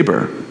of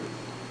labor.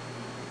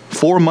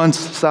 4 months'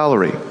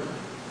 salary.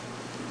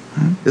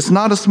 It's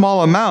not a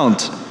small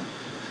amount.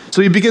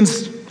 So he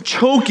begins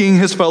choking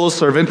his fellow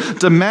servant,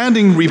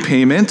 demanding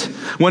repayment.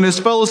 When his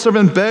fellow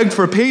servant begged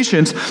for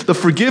patience, the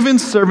forgiven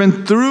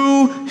servant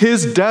threw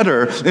his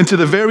debtor into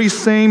the very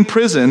same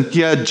prison he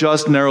had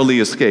just narrowly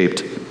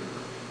escaped.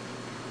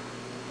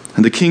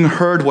 And the king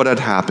heard what had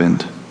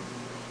happened.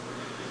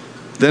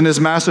 Then his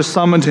master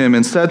summoned him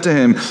and said to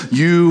him,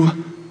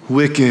 "You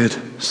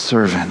wicked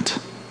servant.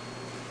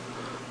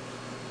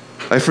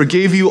 I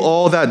forgave you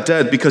all that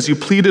debt because you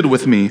pleaded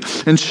with me.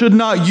 And should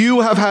not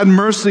you have had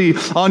mercy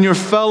on your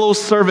fellow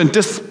servant,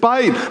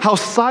 despite how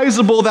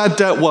sizable that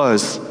debt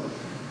was?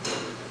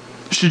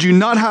 Should you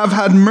not have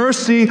had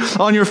mercy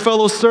on your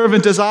fellow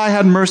servant as I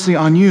had mercy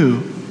on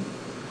you?"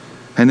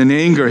 And in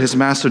anger, his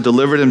master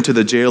delivered him to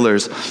the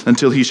jailers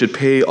until he should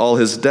pay all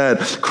his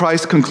debt.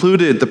 Christ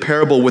concluded the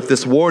parable with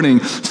this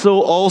warning: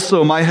 "So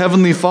also my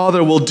heavenly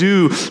Father will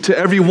do to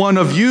every one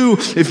of you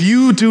if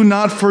you do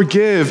not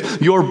forgive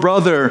your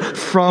brother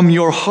from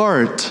your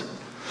heart."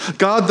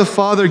 God the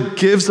Father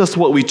gives us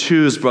what we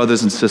choose,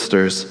 brothers and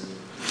sisters.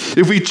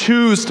 If we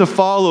choose to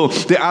follow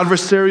the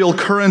adversarial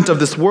current of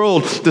this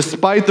world,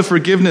 despite the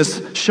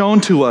forgiveness shown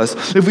to us,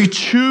 if we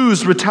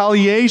choose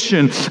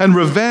retaliation and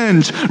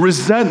revenge,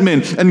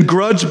 resentment and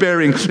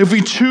grudge-bearing, if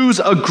we choose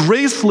a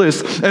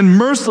graceless and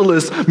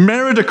merciless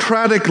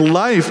meritocratic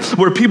life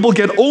where people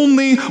get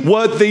only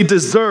what they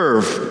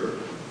deserve,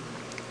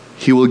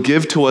 He will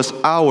give to us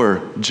our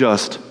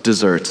just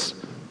deserts,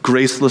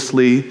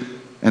 gracelessly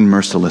and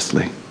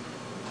mercilessly.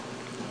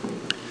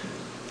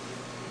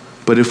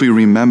 But if we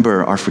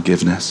remember our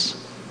forgiveness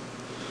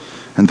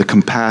and the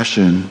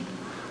compassion,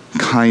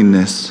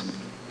 kindness,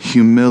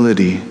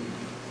 humility,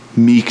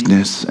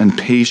 meekness, and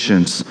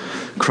patience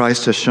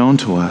Christ has shown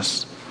to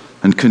us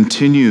and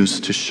continues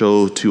to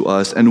show to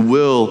us and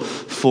will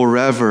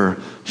forever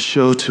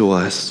show to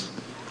us,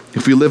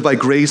 if we live by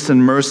grace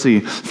and mercy,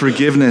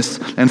 forgiveness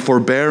and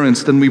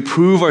forbearance, then we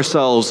prove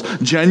ourselves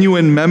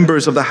genuine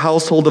members of the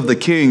household of the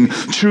King,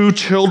 true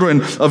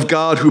children of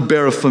God who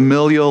bear a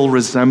familial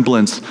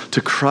resemblance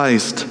to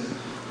Christ.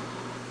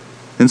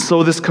 And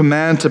so this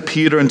command to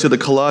Peter and to the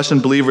Colossian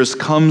believers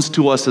comes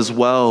to us as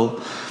well.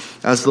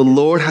 As the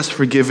Lord has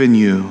forgiven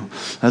you,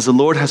 as the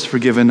Lord has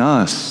forgiven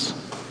us,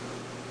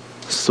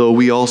 so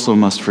we also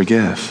must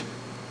forgive.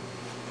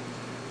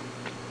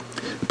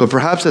 But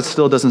perhaps that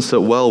still doesn't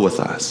sit well with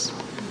us.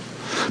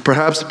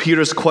 Perhaps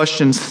Peter's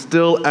question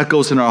still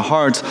echoes in our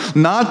hearts,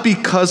 not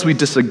because we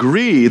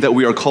disagree that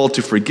we are called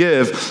to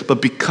forgive,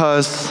 but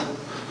because,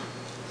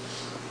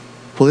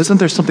 well, isn't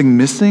there something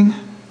missing?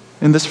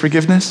 in this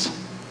forgiveness?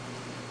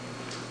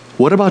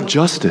 What about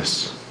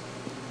justice?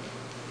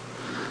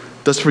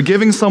 Does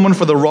forgiving someone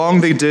for the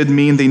wrong they did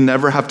mean they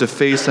never have to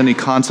face any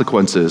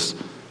consequences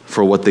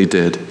for what they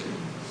did?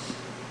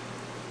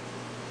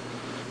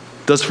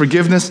 Does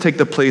forgiveness take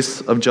the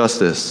place of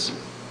justice?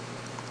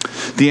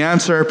 The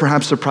answer,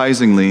 perhaps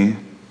surprisingly,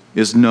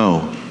 is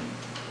no.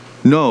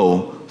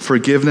 No,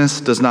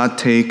 forgiveness does not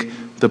take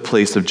the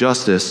place of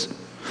justice.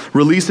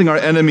 Releasing our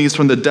enemies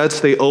from the debts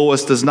they owe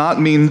us does not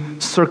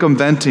mean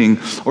circumventing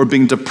or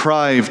being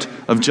deprived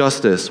of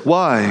justice.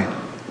 Why?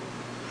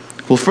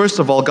 Well, first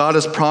of all, God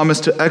has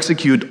promised to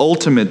execute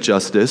ultimate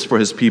justice for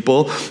his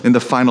people in the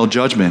final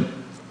judgment.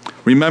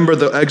 Remember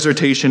the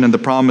exhortation and the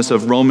promise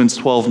of Romans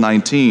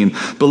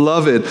 12:19.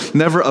 Beloved,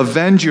 never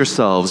avenge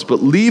yourselves,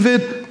 but leave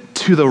it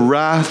to the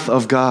wrath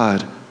of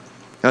God.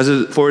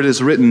 For it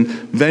is written,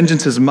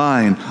 vengeance is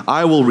mine,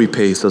 I will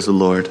repay, says the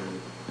Lord.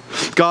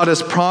 God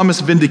has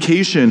promised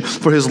vindication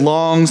for his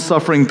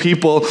long-suffering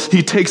people.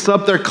 He takes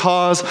up their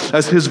cause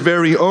as his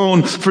very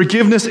own.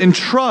 Forgiveness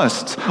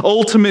entrusts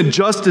ultimate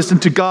justice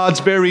into God's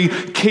very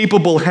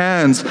capable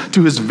hands,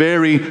 to his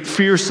very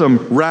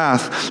fearsome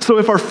wrath. So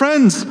if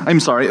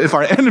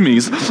our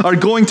enemies are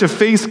going to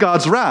face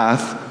God's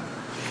wrath,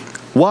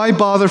 why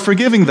bother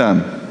forgiving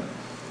them?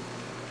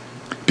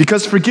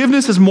 Because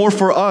forgiveness is more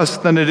for us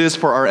than it is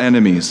for our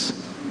enemies,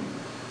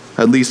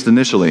 at least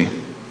initially.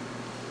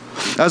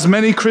 As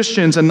many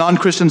Christians and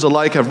non-Christians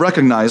alike have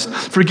recognized,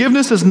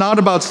 forgiveness is not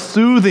about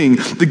soothing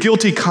the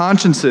guilty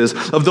consciences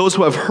of those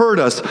who have hurt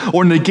us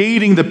or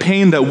negating the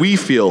pain that we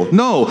feel.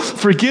 No,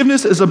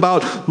 forgiveness is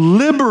about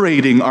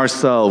liberating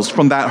ourselves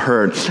from that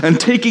hurt and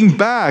taking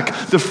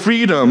back the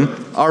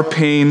freedom our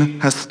pain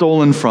has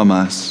stolen from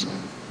us.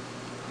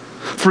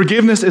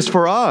 Forgiveness is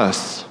for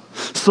us,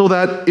 so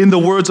that in the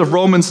words of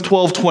Romans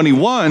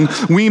 12:21,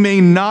 we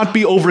may not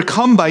be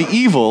overcome by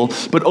evil,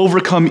 but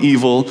overcome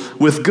evil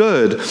with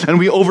good. And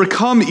we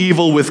overcome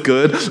evil with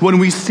good when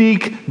we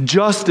seek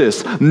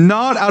justice,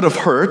 not out of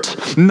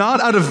hurt,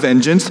 not out of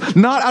vengeance,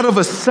 not out of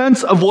a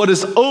sense of what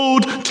is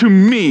owed to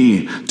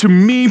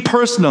me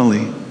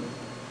personally,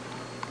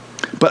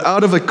 but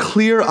out of a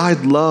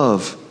clear-eyed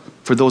love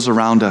for those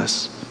around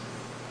us,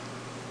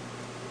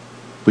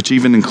 which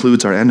even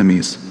includes our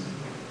enemies.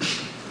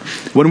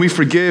 When we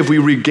forgive, we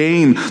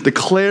regain the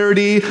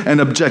clarity and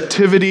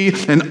objectivity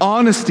and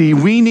honesty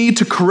we need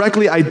to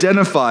correctly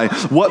identify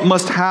what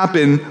must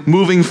happen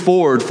moving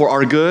forward for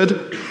our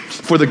good,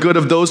 for the good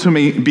of those who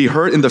may be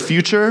hurt in the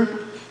future,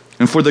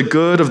 and for the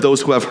good of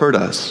those who have hurt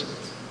us.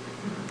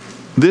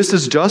 This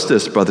is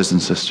justice, brothers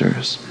and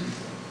sisters.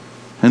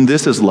 And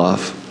this is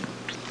love.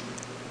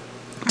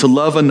 To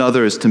love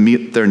another is to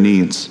meet their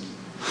needs.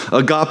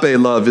 Agape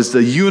love is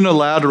the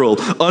unilateral,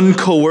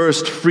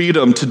 uncoerced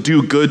freedom to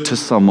do good to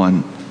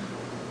someone.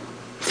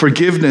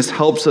 Forgiveness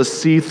helps us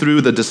see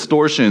through the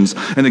distortions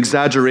and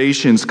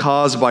exaggerations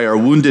caused by our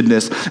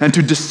woundedness and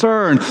to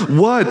discern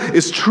what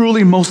is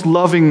truly most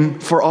loving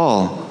for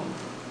all.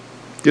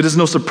 It is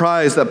no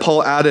surprise that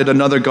Paul added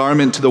another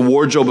garment to the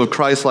wardrobe of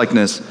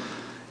Christ-likeness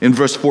in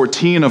verse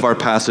 14 of our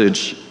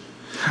passage.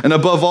 And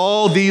above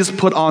all these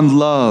put on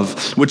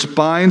love, which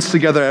binds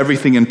together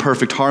everything in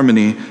perfect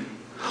harmony.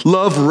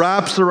 Love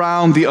wraps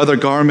around the other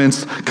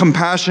garments: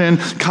 compassion,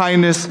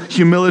 kindness,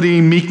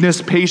 humility,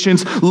 meekness,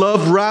 patience.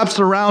 Love wraps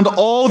around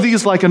all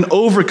these like an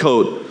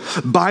overcoat,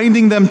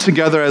 binding them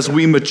together as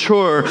we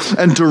mature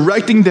and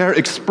directing their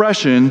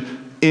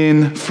expression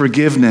in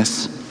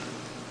forgiveness.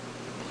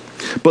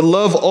 But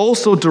love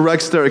also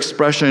directs their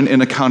expression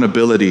in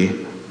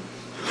accountability.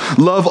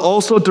 Love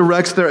also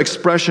directs their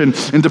expression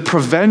into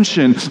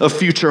prevention of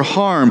future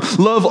harm.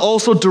 Love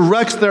also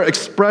directs their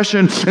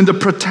expression into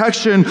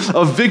protection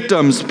of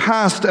victims,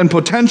 past and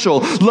potential.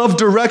 Love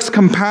directs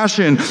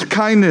compassion,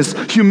 kindness,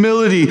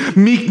 humility,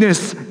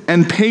 meekness,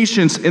 and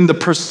patience in the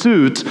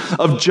pursuit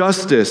of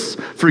justice.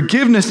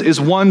 Forgiveness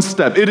is one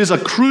step. It is a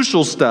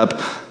crucial step,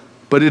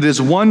 but it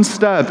is one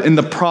step in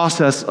the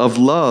process of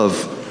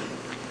love.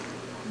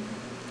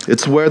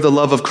 It's where the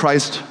love of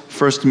Christ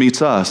first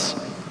meets us.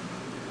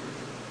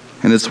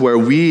 And it's where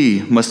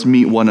we must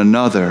meet one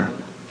another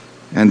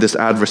and this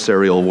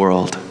adversarial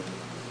world.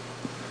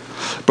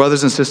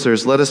 Brothers and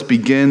sisters, let us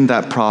begin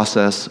that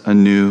process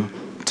anew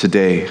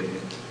today.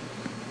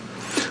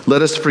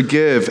 Let us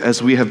forgive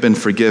as we have been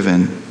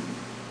forgiven.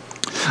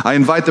 I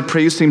invite the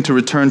praise team to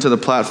return to the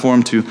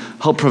platform to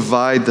help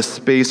provide the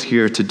space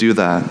here to do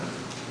that.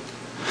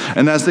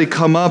 And as they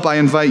come up, I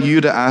invite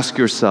you to ask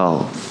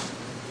yourself,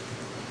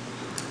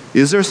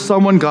 is there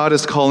someone God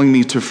is calling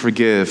me to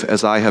forgive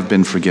as I have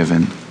been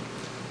forgiven?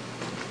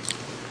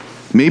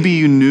 Maybe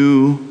you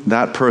knew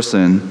that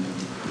person,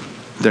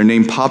 their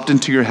name popped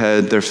into your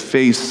head, their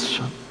face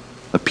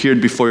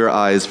appeared before your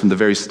eyes from the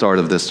very start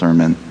of this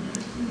sermon.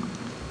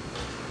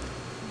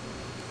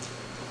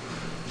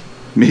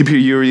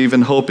 Maybe you were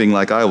even hoping,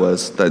 like I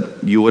was,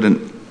 that you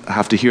wouldn't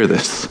have to hear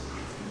this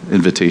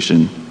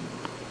invitation.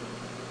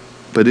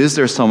 But is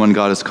there someone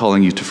God is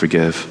calling you to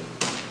forgive?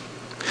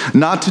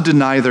 Not to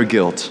deny their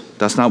guilt.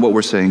 That's not what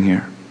we're saying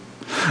here.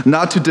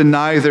 Not to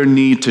deny their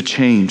need to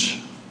change.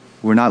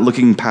 We're not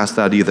looking past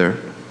that either.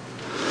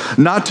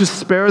 Not to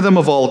spare them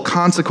of all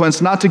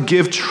consequence, not to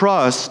give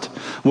trust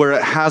where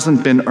it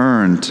hasn't been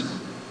earned,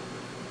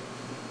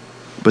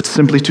 but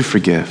simply to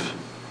forgive,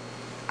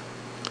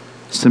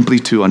 simply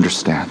to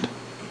understand,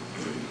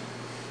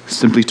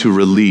 simply to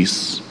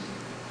release.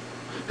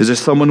 Is there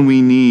someone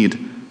we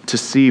need to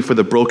see for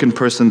the broken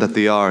person that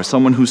they are,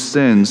 someone whose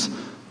sins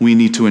we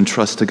need to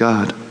entrust to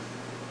God?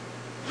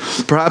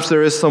 Perhaps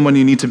there is someone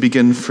you need to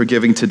begin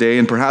forgiving today,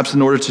 and perhaps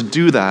in order to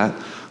do that,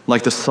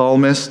 like the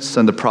psalmists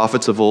and the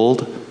prophets of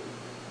old,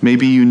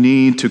 maybe you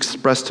need to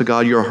express to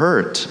God your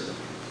hurt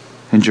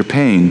and your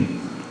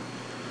pain,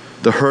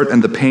 the hurt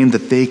and the pain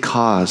that they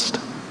caused,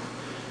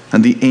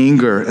 and the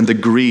anger and the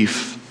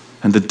grief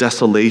and the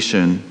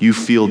desolation you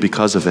feel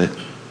because of it.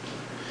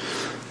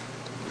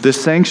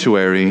 This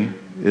sanctuary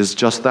is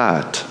just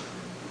that.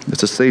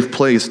 It's a safe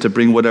place to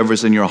bring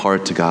whatever's in your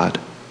heart to God.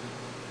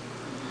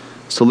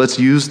 So let's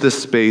use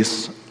this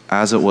space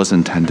as it was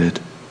intended.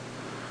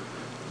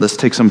 Let's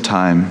take some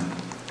time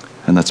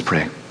and let's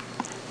pray.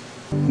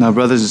 Now,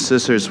 brothers and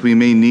sisters, we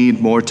may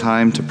need more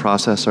time to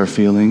process our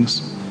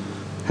feelings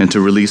and to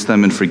release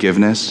them in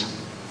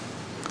forgiveness.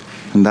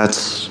 And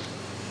that's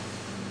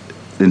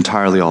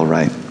entirely all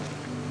right.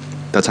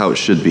 That's how it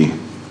should be.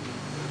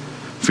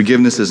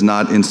 Forgiveness is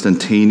not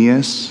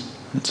instantaneous.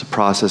 It's a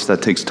process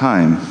that takes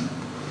time.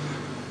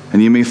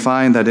 And you may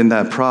find that in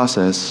that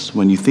process,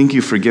 when you think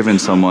you've forgiven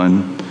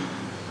someone,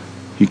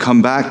 you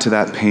come back to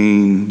that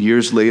pain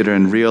years later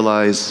and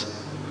realize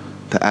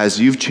that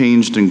as you've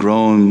changed and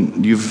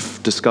grown,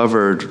 you've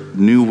discovered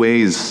new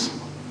ways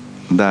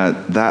that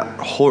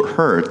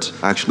hurt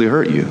actually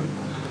hurt you.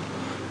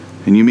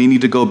 And you may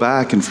need to go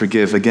back and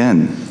forgive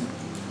again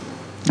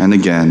and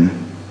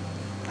again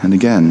and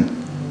again.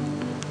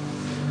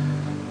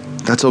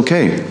 That's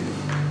okay.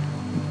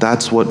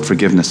 That's what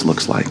forgiveness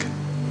looks like.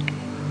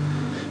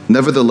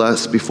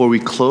 Nevertheless, before we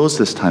close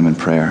this time in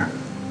prayer,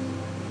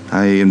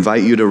 I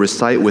invite you to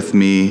recite with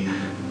me,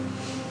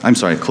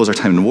 close our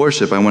time in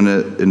worship. I want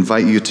to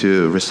invite you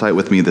to recite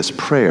with me this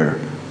prayer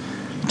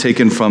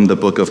taken from the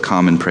Book of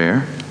Common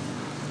Prayer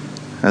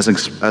as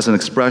an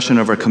expression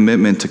of our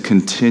commitment to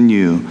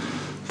continue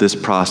this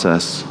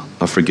process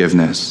of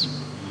forgiveness.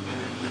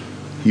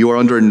 You are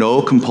under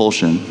no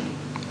compulsion,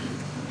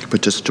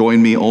 but just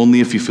join me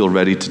only if you feel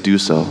ready to do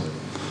so.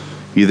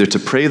 Either to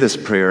pray this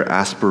prayer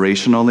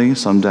aspirationally,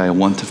 someday I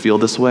want to feel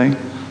this way,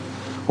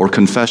 or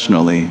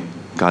confessionally,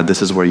 God,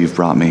 this is where you've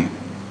brought me.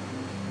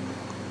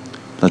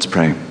 Let's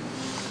pray.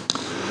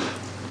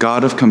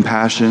 God of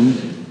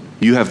compassion,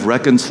 you have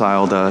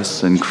reconciled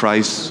us in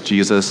Christ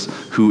Jesus,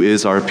 who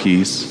is our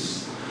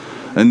peace.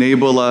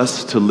 Enable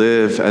us to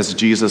live as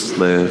Jesus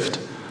lived,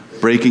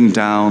 breaking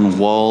down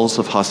walls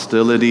of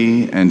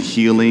hostility and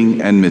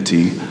healing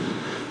enmity.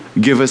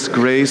 Give us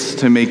grace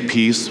to make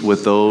peace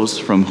with those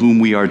from whom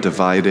we are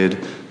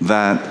divided,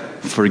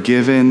 that,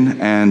 forgiven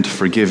and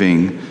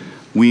forgiving,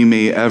 we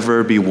may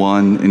ever be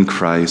one in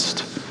Christ,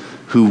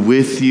 who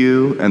with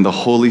you and the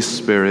Holy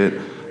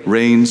Spirit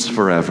reigns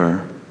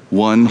forever,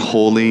 one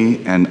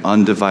holy and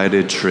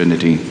undivided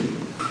Trinity.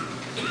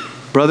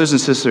 Brothers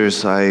and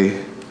sisters,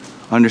 I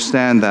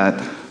understand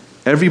that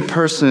every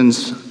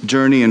person's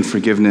journey in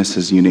forgiveness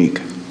is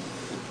unique.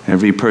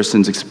 Every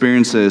person's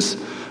experiences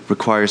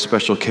require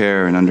special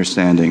care and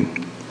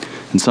understanding.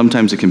 And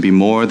sometimes it can be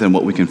more than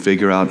what we can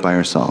figure out by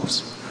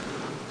ourselves.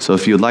 So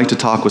if you'd like to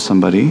talk with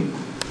somebody,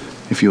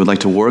 if you would like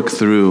to work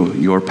through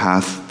your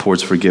path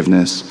towards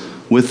forgiveness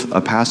with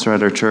a pastor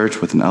at our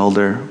church, with an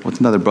elder, with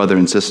another brother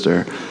and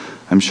sister,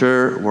 I'm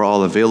sure we're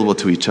all available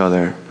to each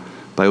other.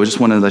 But I just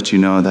want to let you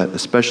know that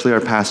especially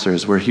our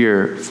pastors, we're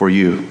here for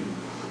you,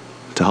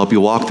 to help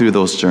you walk through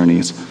those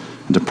journeys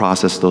and to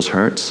process those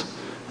hurts,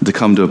 and to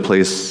come to a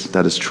place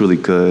that is truly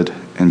good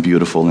and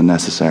beautiful and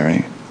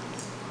necessary.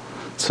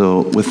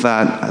 So with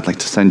that, I'd like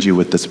to send you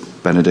with this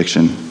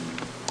benediction.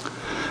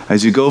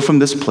 As you go from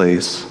this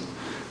place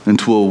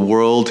into a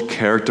world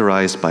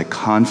characterized by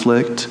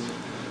conflict,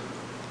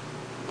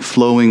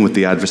 flowing with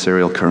the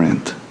adversarial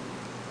current,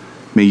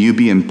 may you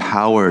be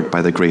empowered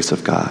by the grace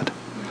of God,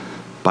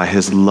 by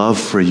His love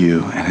for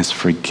you and His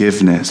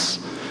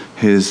forgiveness,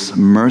 His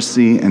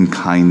mercy and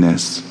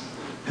kindness,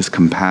 His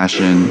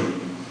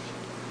compassion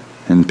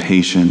and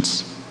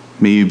patience.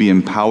 May you be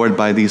empowered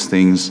by these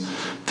things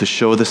to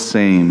show the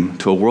same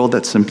to a world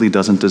that simply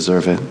doesn't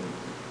deserve it.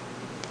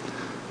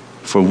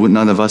 For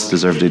none of us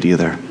deserved it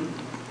either.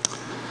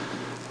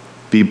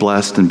 Be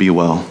blessed and be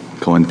well.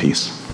 Go in peace.